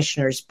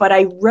practitioners. But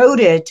I wrote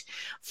it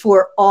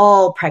for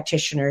all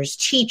practitioners,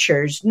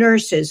 teachers,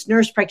 nurses,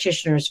 nurse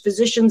practitioners,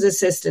 physician's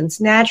assistants,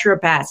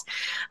 naturopaths,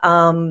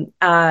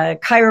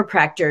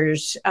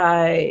 chiropractors,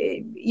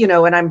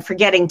 and I'm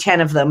forgetting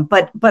 10 of them,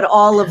 but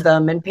all of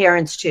them, and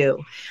parents too.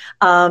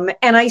 And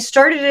I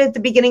started it at the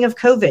beginning of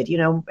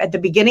COVID. At the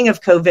beginning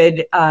of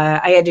COVID,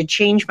 I had to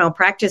change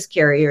malpractice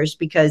carriers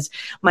because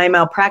my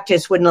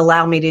malpractice wouldn't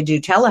allow me to do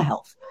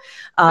telehealth.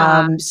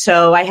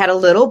 So I had a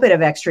little bit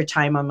of extra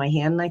time on my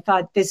hand, and I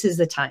thought, this is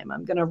the time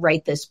I'm going to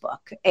write this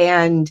book.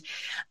 And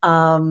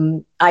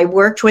I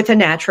worked with a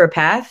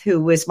naturopath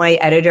who was my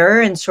editor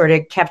and sort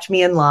of kept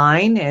me in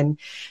line, and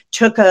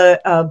took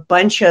a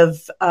bunch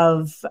of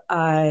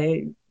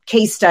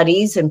case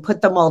studies and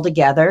put them all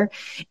together,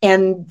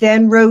 and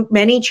then wrote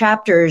many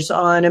chapters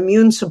on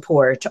immune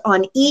support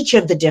on each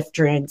of the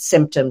different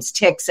symptoms: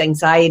 tics,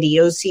 anxiety,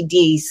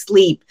 OCD,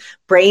 sleep,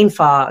 brain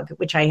fog,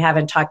 which I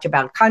haven't talked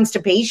about,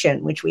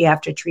 constipation, which we have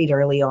to treat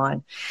early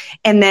on,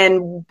 and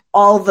then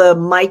all the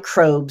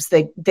microbes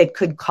that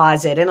could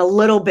cause it, and a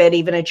little bit,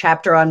 even a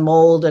chapter on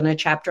mold and a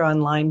chapter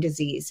on Lyme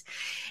disease.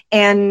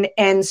 And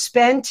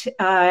spent,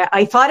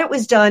 I thought it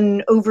was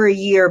done over a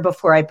year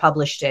before I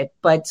published it,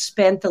 but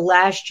spent the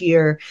last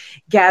year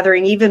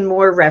gathering even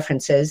more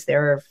references.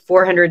 There are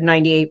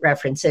 498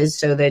 references,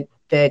 so that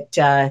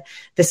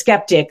the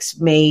skeptics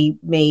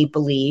may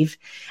believe,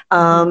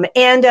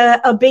 and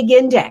a big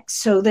index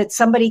so that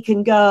somebody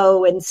can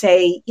go and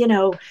say,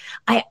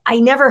 I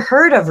never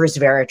heard of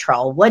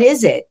resveratrol. What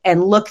is it?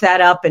 And look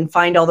that up and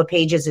find all the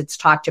pages it's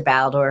talked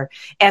about, or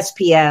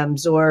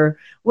SPMs, or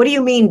what do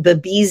you mean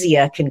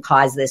Babesia can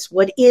cause this?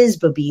 What is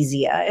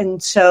Babesia?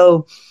 And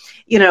so,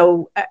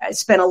 I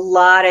spent a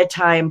lot of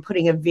time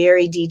putting a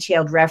very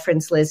detailed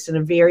reference list and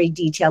a very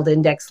detailed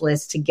index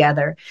list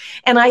together.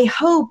 And I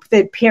hope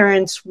that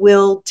parents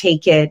will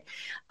take it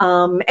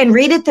and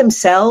read it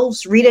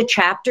themselves, read a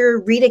chapter,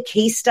 read a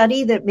case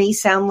study that may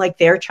sound like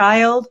their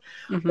child,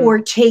 or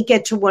take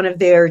it to one of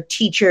their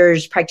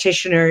teachers,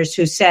 practitioners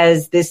who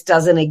says this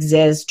doesn't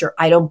exist or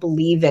I don't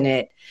believe in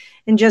it,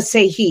 and just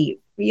say,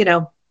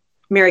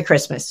 Merry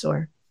Christmas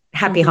or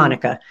Happy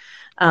Hanukkah.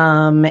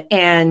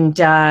 And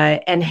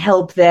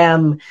help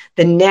them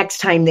the next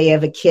time they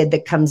have a kid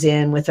that comes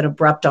in with an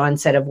abrupt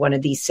onset of one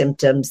of these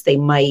symptoms, they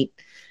might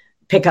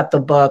pick up the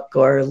book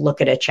or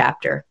look at a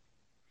chapter.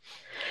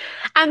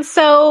 And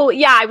so,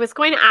 yeah, I was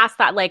going to ask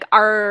that,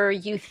 are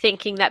you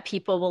thinking that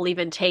people will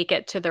even take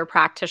it to their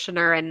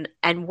practitioner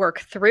and work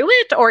through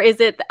it? Or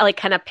is it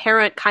can a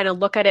parent kind of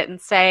look at it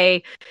and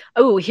say,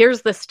 oh,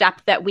 here's the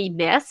step that we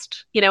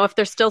missed? If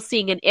they're still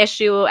seeing an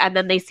issue and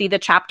then they see the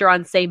chapter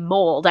on, say,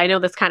 mold. I know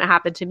this kind of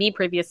happened to me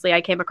previously.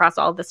 I came across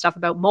all of this stuff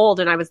about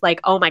mold and I was like,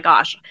 oh my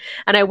gosh.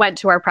 And I went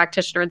to our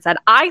practitioner and said,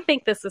 I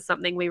think this is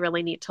something we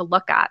really need to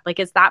look at.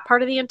 Is that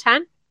part of the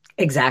intent?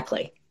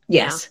 Exactly.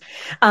 Yes.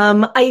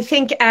 Yeah. I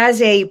think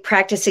as a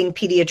practicing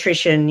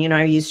pediatrician,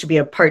 I used to be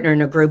a partner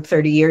in a group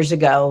 30 years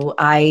ago.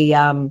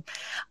 I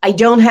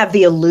don't have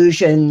the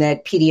illusion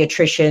that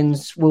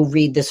pediatricians will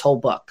read this whole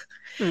book.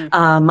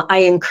 I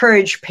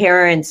encourage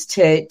parents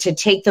to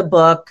take the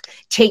book,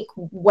 take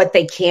what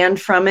they can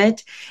from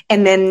it.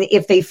 And then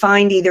if they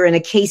find either in a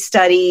case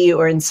study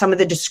or in some of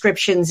the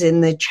descriptions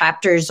in the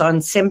chapters on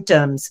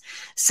symptoms,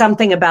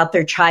 something about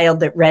their child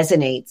that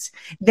resonates,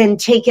 then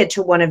take it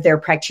to one of their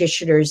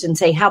practitioners and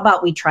say, how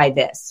about we try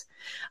this?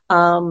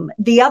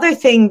 The other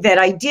thing that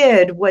I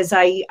did was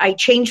I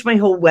changed my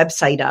whole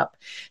website up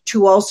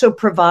to also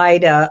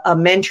provide a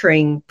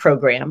mentoring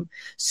program.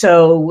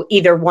 So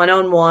either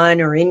one-on-one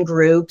or in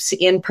groups,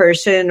 in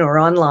person or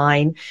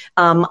online,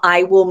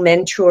 I will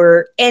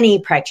mentor any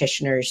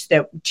practitioners,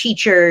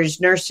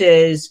 teachers,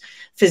 nurses,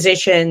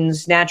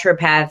 physicians,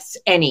 naturopaths,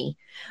 any.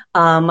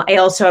 I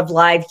also have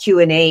live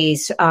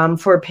Q&As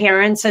for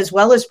parents as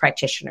well as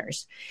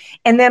practitioners.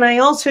 And then I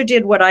also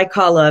did what I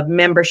call a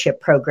membership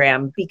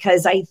program,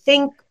 because I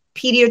think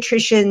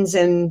pediatricians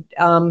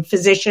and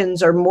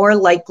physicians are more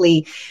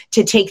likely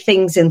to take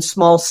things in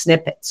small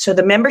snippets. So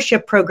the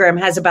membership program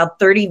has about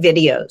 30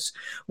 videos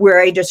where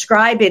I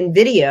describe in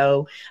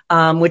video,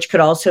 which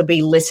could also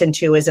be listened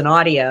to as an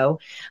audio,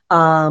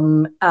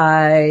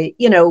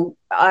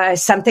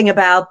 something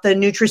about the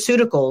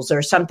nutraceuticals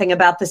or something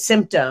about the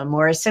symptom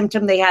or a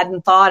symptom they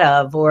hadn't thought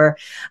of or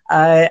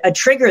a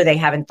trigger they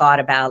haven't thought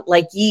about,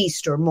 like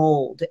yeast or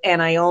mold.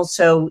 And I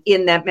also,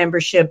 in that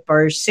membership,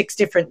 are 6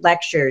 different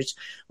lectures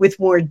with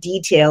more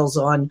details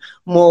on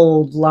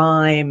mold,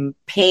 Lyme,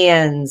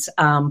 PANS,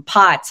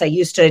 POTS. I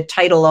used to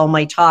title all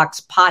my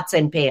talks POTS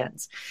and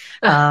PANS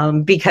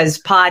because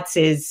POTS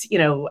is,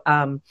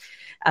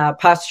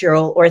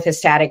 postural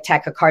orthostatic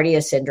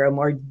tachycardia syndrome,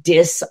 or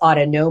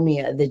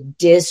dysautonomia, the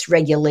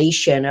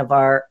dysregulation of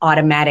our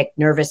automatic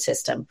nervous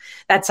system.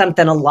 That's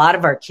something a lot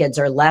of our kids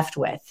are left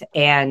with,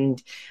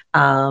 and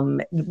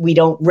we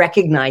don't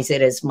recognize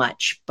it as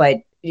much, but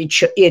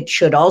it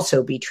should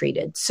also be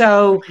treated.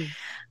 So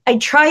I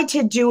try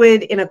to do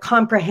it in a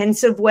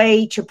comprehensive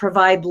way to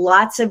provide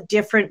lots of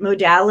different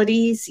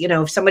modalities.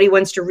 If somebody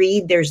wants to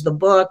read, there's the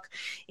book.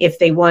 If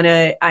they want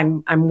to,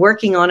 I'm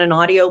working on an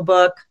audio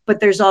book, but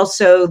there's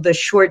also the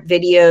short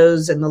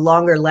videos and the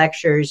longer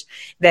lectures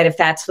that if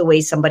that's the way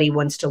somebody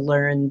wants to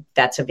learn,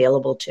 that's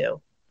available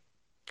too.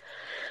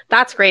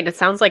 That's great. It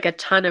sounds like a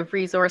ton of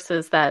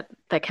resources that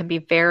can be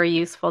very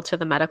useful to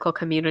the medical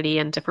community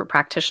and different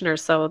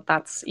practitioners. So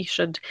you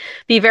should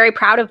be very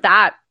proud of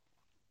that.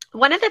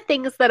 One of the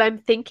things that I'm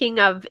thinking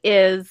of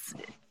is,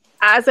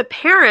 as a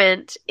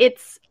parent,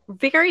 it's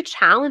very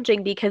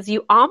challenging because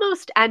you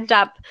almost end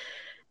up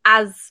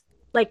as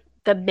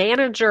the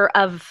manager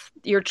of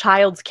your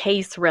child's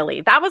case,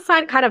 really. That was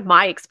kind of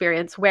my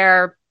experience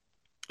where,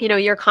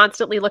 you're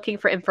constantly looking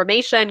for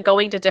information,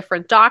 going to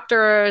different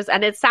doctors,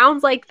 and it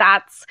sounds like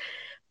that's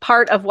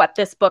part of what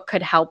this book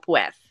could help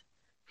with.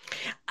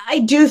 I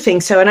do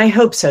think so, and I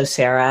hope so,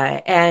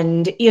 Sarah.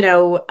 And,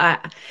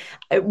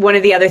 one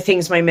of the other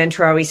things my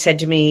mentor always said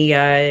to me,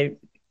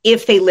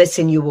 if they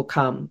listen, you will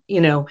come.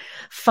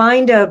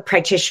 Find a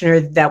practitioner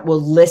that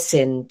will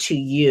listen to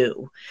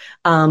you,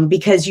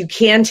 because you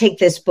can take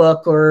this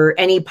book or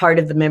any part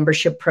of the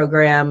membership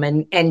program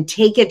and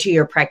take it to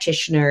your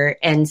practitioner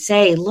and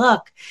say,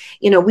 look,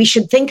 we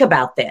should think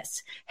about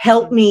this.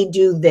 Help me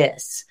do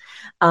this.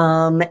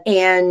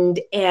 And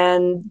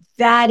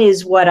that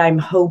is what I'm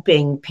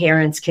hoping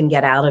parents can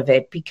get out of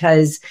it,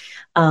 because,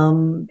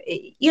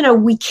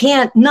 we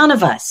can't, none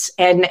of us,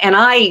 and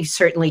I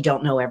certainly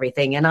don't know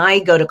everything. And I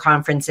go to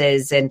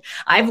conferences and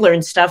I've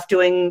learned stuff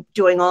doing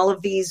all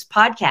of these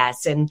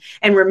podcasts and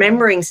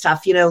remembering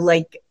stuff,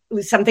 like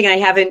something I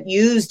haven't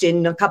used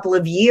in a couple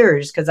of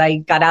years because I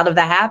got out of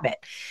the habit.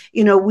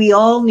 We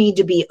all need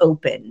to be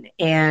open.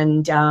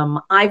 And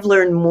I've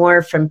learned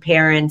more from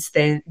parents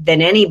than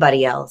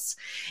anybody else.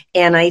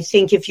 And I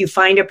think if you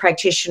find a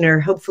practitioner,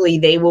 hopefully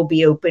they will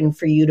be open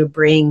for you to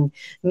bring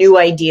new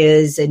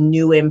ideas and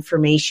new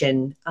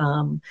information.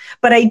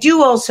 But I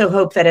do also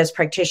hope that as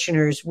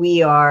practitioners,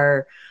 we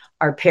are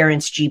our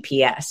parents'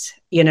 GPS.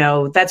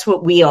 That's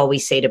what we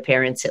always say to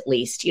parents, at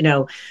least.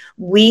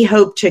 We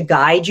hope to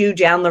guide you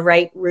down the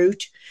right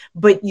route,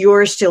 but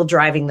you're still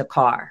driving the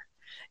car.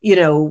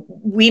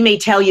 We may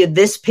tell you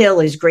this pill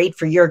is great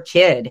for your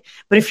kid,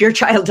 but if your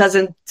child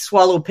doesn't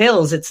swallow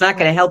pills, it's not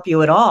going to help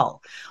you at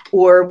all.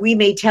 Or we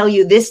may tell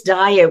you this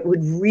diet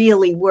would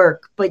really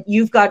work, but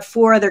you've got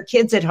 4 other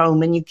kids at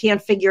home and you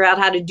can't figure out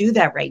how to do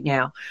that right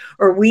now.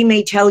 Or we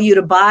may tell you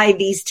to buy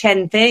these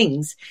 10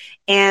 things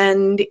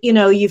and,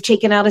 you've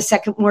taken out a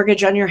second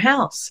mortgage on your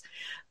house.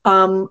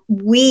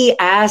 We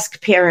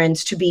ask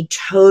parents to be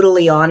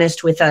totally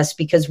honest with us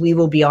because we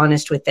will be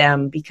honest with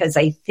them, because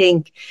I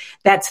think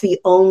that's the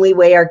only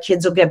way our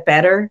kids will get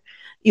better.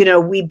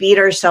 We beat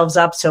ourselves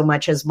up so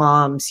much as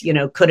moms,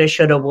 coulda,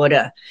 shoulda,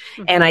 woulda.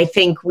 Mm-hmm. And I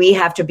think we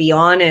have to be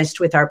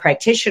honest with our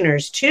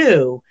practitioners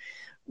too.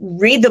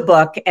 Read the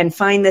book and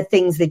find the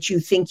things that you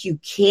think you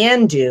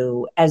can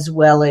do as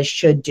well as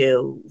should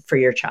do for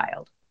your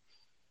child.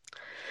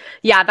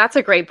 Yeah, that's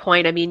a great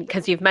point. I mean,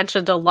 because you've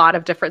mentioned a lot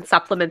of different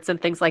supplements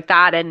and things like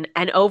that. And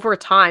over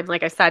time,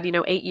 like I said,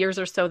 8 years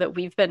or so that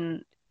we've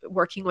been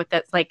working with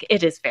it, like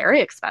it is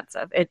very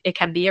expensive. It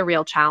can be a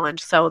real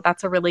challenge. So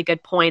that's a really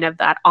good point of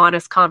that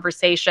honest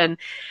conversation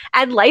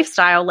and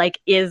lifestyle. Like,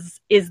 is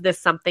this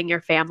something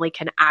your family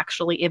can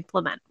actually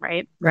implement?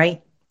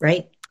 Right.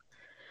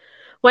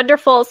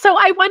 Wonderful. So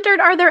I wondered,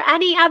 are there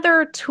any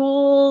other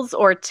tools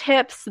or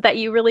tips that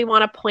you really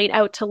want to point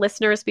out to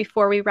listeners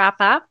before we wrap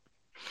up?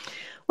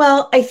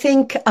 Well, I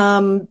think,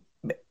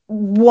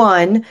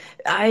 one,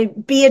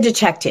 be a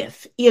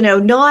detective,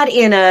 not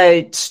in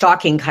a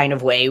stalking kind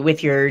of way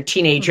with your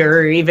teenager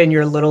or even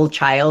your little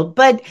child,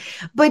 but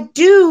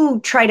do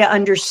try to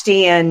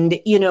understand,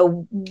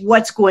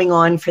 what's going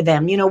on for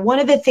them. One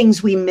of the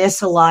things we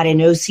miss a lot in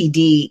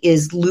OCD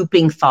is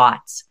looping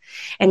thoughts.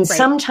 And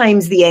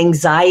sometimes the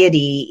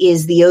anxiety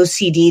is the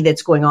OCD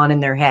that's going on in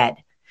their head.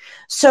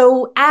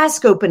 So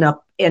ask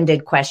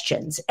open-ended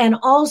questions and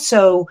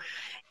also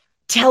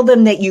tell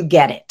them that you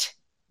get it.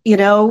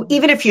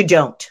 Even if you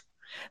don't,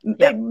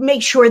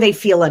 make sure they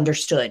feel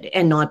understood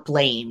and not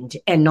blamed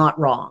and not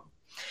wrong.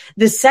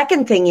 The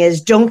second thing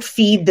is don't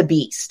feed the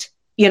beast.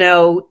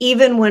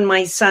 Even when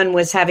my son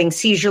was having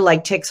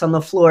seizure-like tics on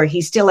the floor,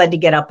 he still had to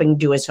get up and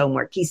do his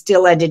homework. He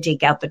still had to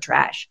take out the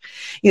trash.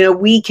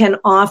 We can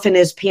often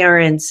as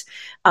parents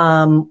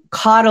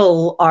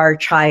coddle our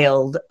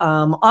child,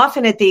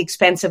 often at the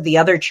expense of the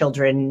other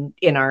children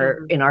in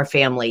our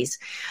families.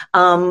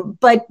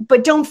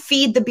 But don't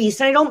feed the beast.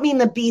 And I don't mean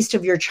the beast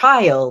of your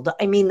child.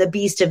 I mean the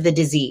beast of the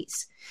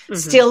disease. Mm-hmm.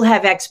 Still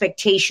have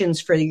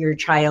expectations for your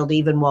child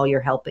even while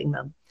you're helping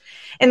them.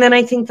 And then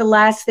I think the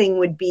last thing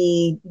would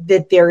be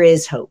that there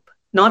is hope,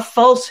 not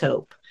false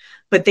hope,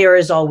 but there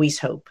is always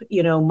hope.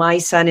 My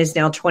son is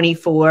now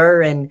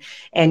 24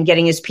 and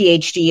getting his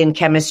PhD in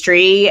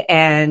chemistry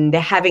and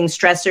having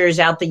stressors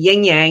out the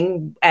yin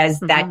yang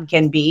as that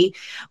can be.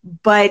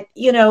 But,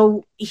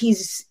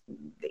 he's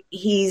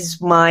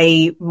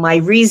my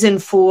reason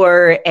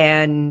for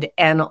and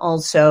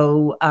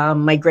also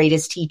my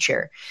greatest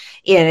teacher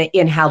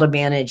in how to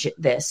manage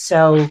this.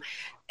 So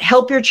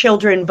help your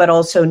children, but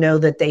also know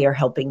that they are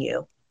helping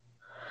you.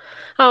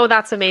 Oh,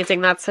 that's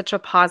amazing. That's such a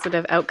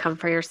positive outcome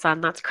for your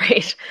son. That's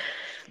great.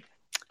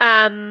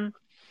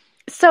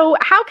 So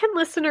how can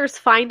listeners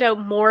find out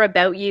more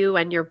about you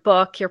and your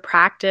book, your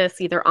practice,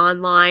 either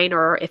online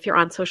or if you're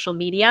on social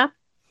media?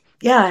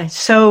 Yeah.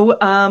 So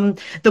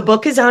the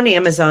book is on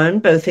Amazon,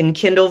 both in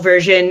Kindle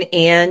version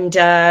and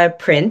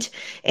print.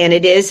 And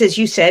it is, as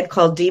you said,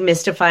 called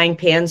Demystifying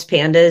PANS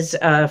PANDAS,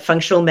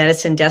 Functional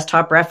Medicine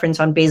Desktop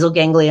Reference on Basal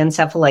Ganglia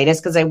Encephalitis,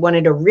 because I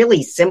wanted a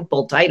really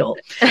simple title.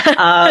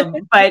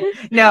 But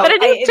no. But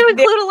it needs to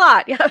include a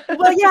lot. Yeah.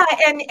 Well, yeah.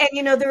 And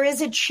there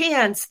is a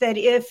chance that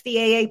if the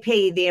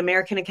AAP, the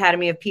American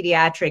Academy of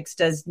Pediatrics,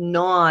 does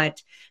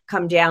not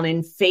come down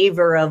in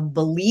favor of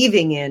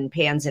believing in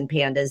PANS and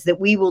PANDAS, that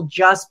we will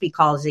just be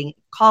calling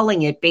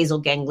calling it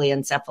basal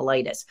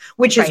ganglioencephalitis,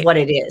 which is Right. what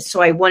it is.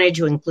 So I wanted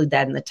to include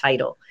that in the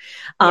title.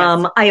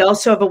 Yes. I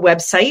also have a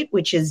website,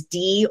 which is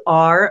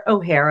drohara,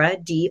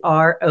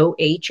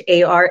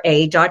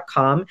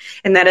 drohara.com.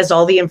 And that has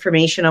all the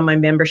information on my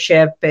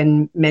membership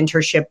and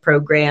mentorship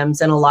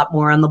programs and a lot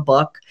more on the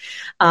book.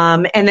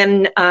 And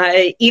then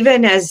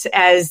even as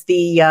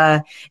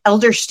the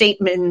elder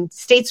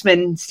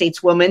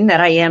stateswoman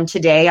that I am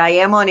today, I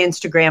am on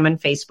Instagram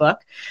and Facebook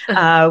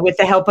with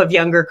the help of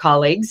younger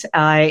colleagues.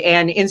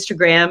 And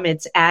Instagram,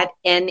 it's at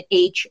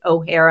NH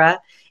O'Hara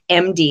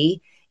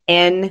MD.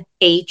 NHOHARA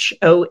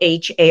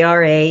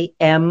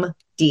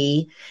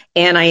MD.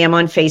 And I am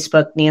on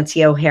Facebook,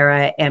 Nancy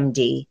O'Hara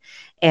MD.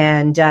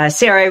 And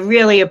Sarah, I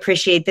really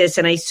appreciate this.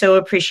 And I so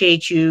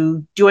appreciate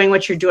you doing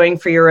what you're doing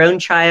for your own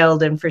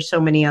child and for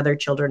so many other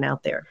children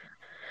out there.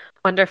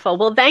 Wonderful.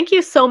 Well, thank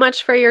you so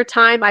much for your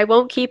time. I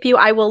won't keep you.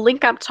 I will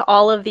link up to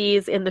all of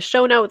these in the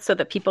show notes so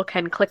that people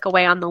can click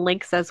away on the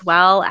links as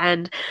well.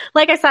 And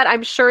like I said,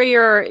 I'm sure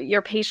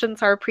your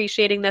patients are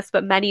appreciating this,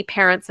 but many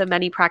parents and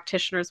many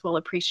practitioners will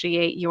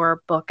appreciate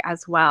your book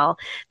as well.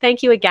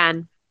 Thank you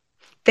again.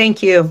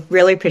 Thank you.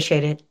 Really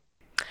appreciate it.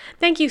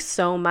 Thank you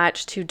so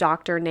much to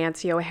Dr.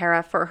 Nancy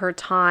O'Hara for her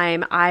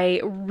time.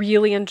 I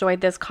really enjoyed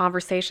this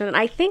conversation, and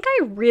I think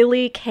I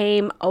really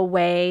came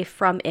away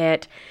from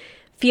it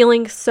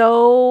feeling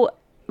so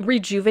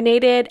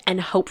rejuvenated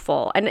and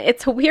hopeful. And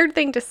it's a weird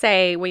thing to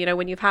say,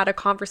 when you've had a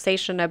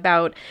conversation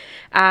about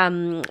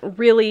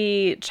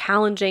really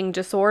challenging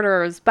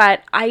disorders,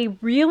 but I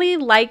really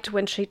liked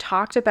when she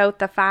talked about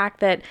the fact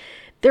that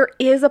there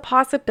is a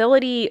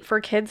possibility for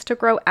kids to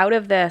grow out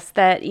of this,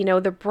 that,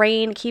 the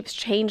brain keeps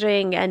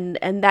changing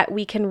and that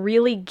we can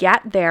really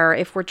get there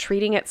if we're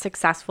treating it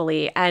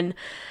successfully. And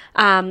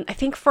I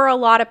think for a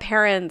lot of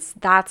parents,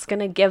 that's going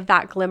to give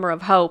that glimmer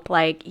of hope.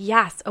 Like,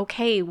 yes,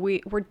 okay,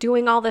 we're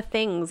doing all the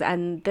things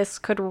and this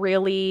could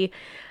really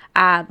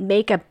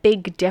make a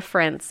big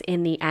difference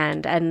in the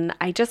end. And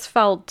I just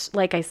felt,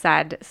 like I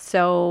said,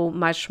 so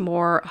much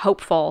more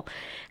hopeful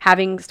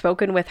having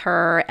spoken with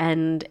her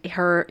and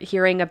her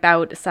hearing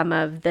about some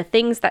of the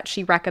things that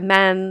she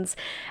recommends.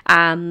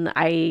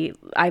 I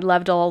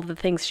loved all the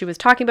things she was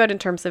talking about in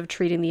terms of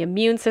treating the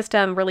immune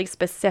system, really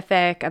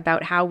specific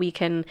about how we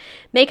can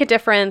make a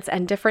difference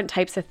and different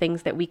types of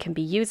things that we can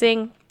be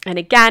using. And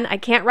again, I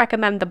can't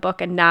recommend the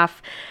book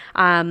enough.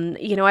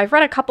 I've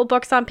read a couple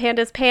books on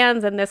pandas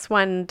pans, and this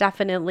one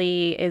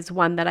definitely is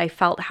one that I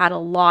felt had a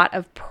lot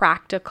of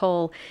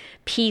practical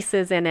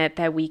pieces in it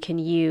that we can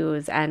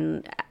use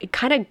and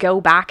kind of go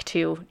back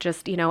to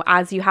just,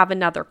 as you have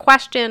another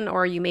question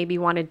or you maybe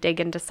want to dig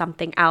into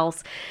something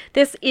else.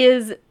 This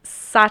is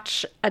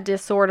such a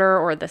disorder,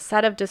 or the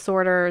set of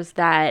disorders,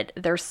 that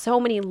there's so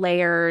many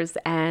layers,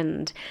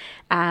 and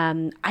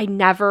I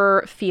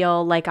never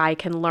feel like I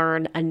can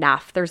learn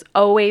enough. There's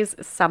always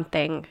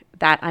something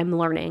that I'm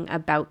learning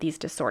about these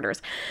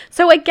disorders.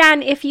 So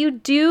again, if you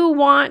do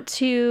want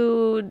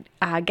to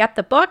get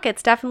the book,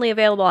 it's definitely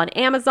available on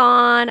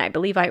Amazon. I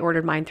believe I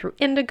ordered mine through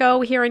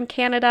Indigo here in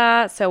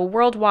Canada. So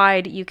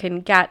worldwide, you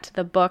can get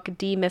the book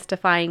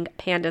Demystifying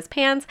Pandas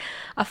Pans,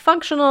 a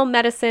functional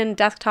medicine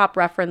desktop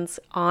reference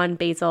on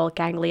basal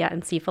ganglia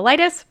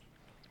encephalitis.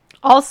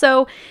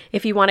 Also,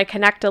 if you want to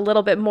connect a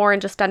little bit more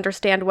and just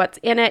understand what's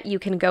in it, you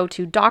can go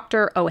to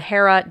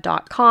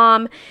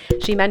drohara.com.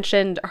 She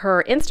mentioned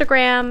her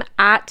Instagram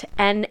at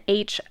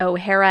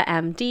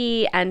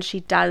NHOharaMD, and she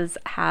does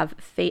have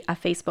a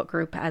Facebook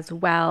group as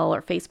well,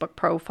 or Facebook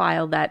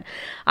profile that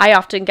I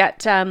often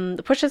get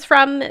pushes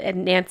from,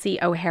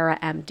 Nancy O'Hara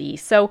MD.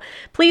 So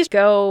please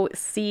go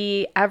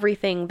see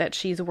everything that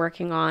she's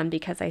working on,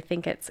 because I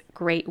think it's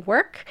great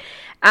work.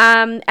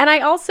 And I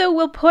also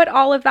will put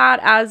all of that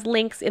as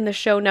links in the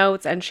show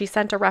notes, and she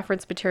sent a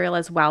reference material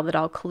as well that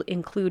I'll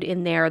include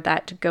in there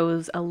that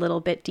goes a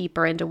little bit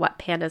deeper into what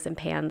pandas and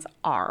pans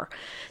are.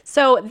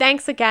 So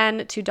thanks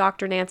again to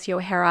Dr. Nancy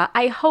O'Hara.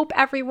 I hope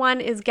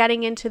everyone is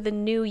getting into the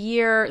new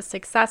year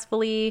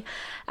successfully.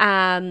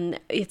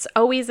 It's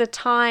always a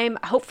time.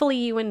 Hopefully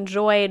you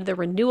enjoyed the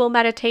renewal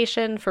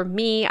meditation. For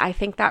me, I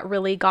think that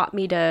really got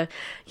me to,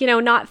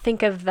 not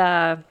think of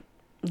the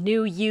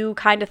new you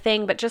kind of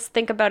thing, but just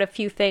think about a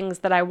few things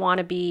that I want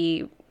to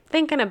be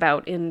thinking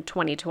about in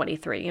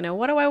 2023.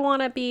 What do I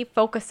want to be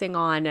focusing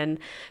on, and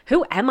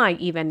who am I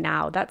even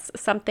now? That's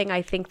something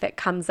I think that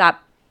comes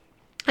up.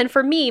 And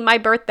for me, my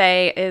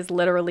birthday is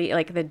literally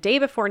like the day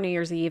before New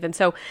Year's Eve. And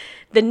so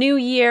the new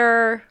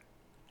year,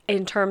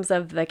 in terms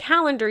of the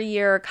calendar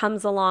year,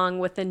 comes along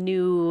with a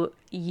new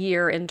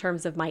year in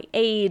terms of my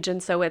age,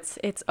 and so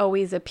it's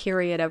always a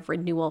period of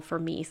renewal for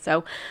me.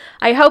 So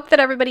I hope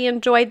that everybody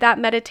enjoyed that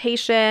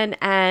meditation,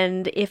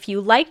 and if you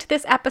liked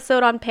this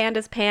episode on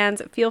Pandas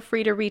Pans, feel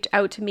free to reach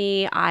out to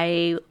me.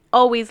 I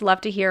always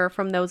love to hear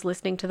from those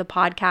listening to the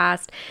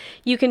podcast.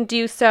 You can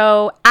do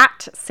so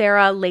at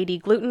Sarah Lady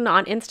Gluten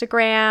on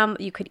Instagram.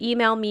 You could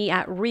email me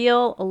at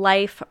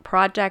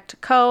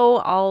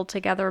reallifeprojectco, all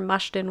together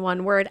mushed in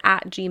one word,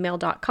 at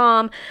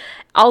gmail.com.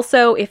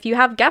 Also, if you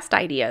have guest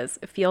ideas,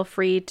 feel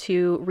free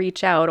to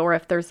reach out, or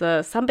if there's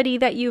somebody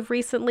that you've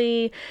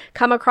recently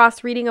come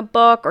across reading a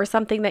book or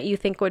something that you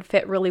think would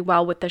fit really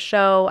well with the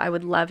show, I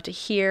would love to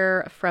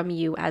hear from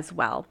you as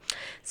well.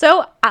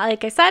 So,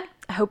 like I said,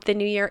 I hope the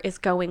new year is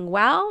going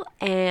well,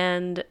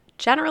 and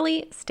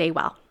generally stay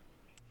well.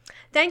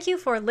 Thank you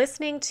for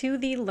listening to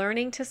the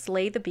Learning to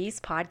Slay the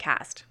Beast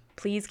podcast.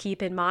 Please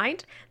keep in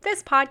mind,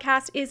 this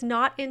podcast is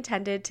not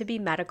intended to be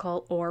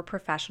medical or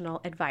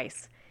professional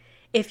advice.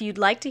 If you'd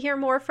like to hear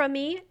more from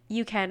me,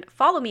 you can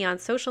follow me on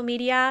social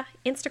media,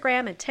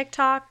 Instagram and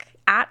TikTok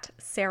at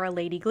Sarah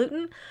Lady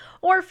Gluten,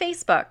 or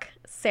Facebook,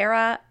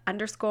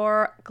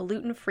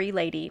 Sarah_gluten-free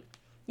lady.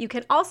 You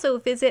can also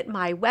visit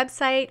my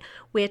website,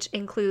 which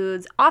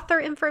includes author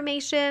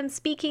information,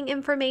 speaking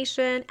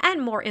information,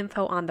 and more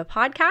info on the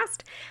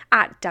podcast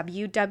at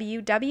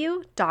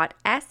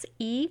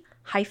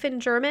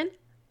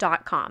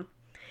www.se-german.com.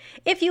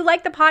 If you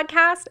like the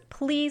podcast,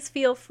 please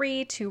feel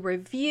free to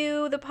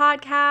review the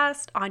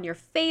podcast on your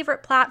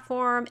favorite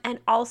platform and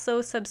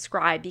also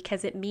subscribe,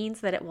 because it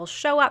means that it will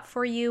show up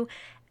for you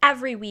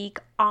every week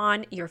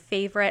on your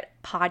favorite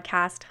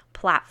podcast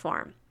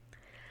platform.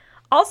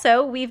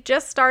 Also, we've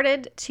just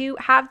started to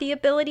have the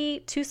ability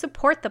to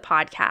support the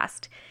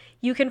podcast.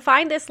 You can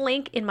find this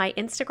link in my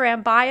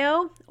Instagram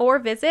bio or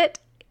visit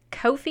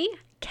Ko-fi,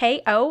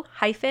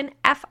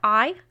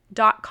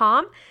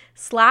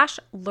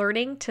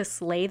 ko-fi.com/learning to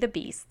slay the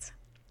beasts.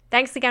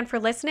 Thanks again for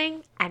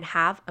listening, and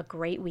have a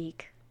great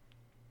week.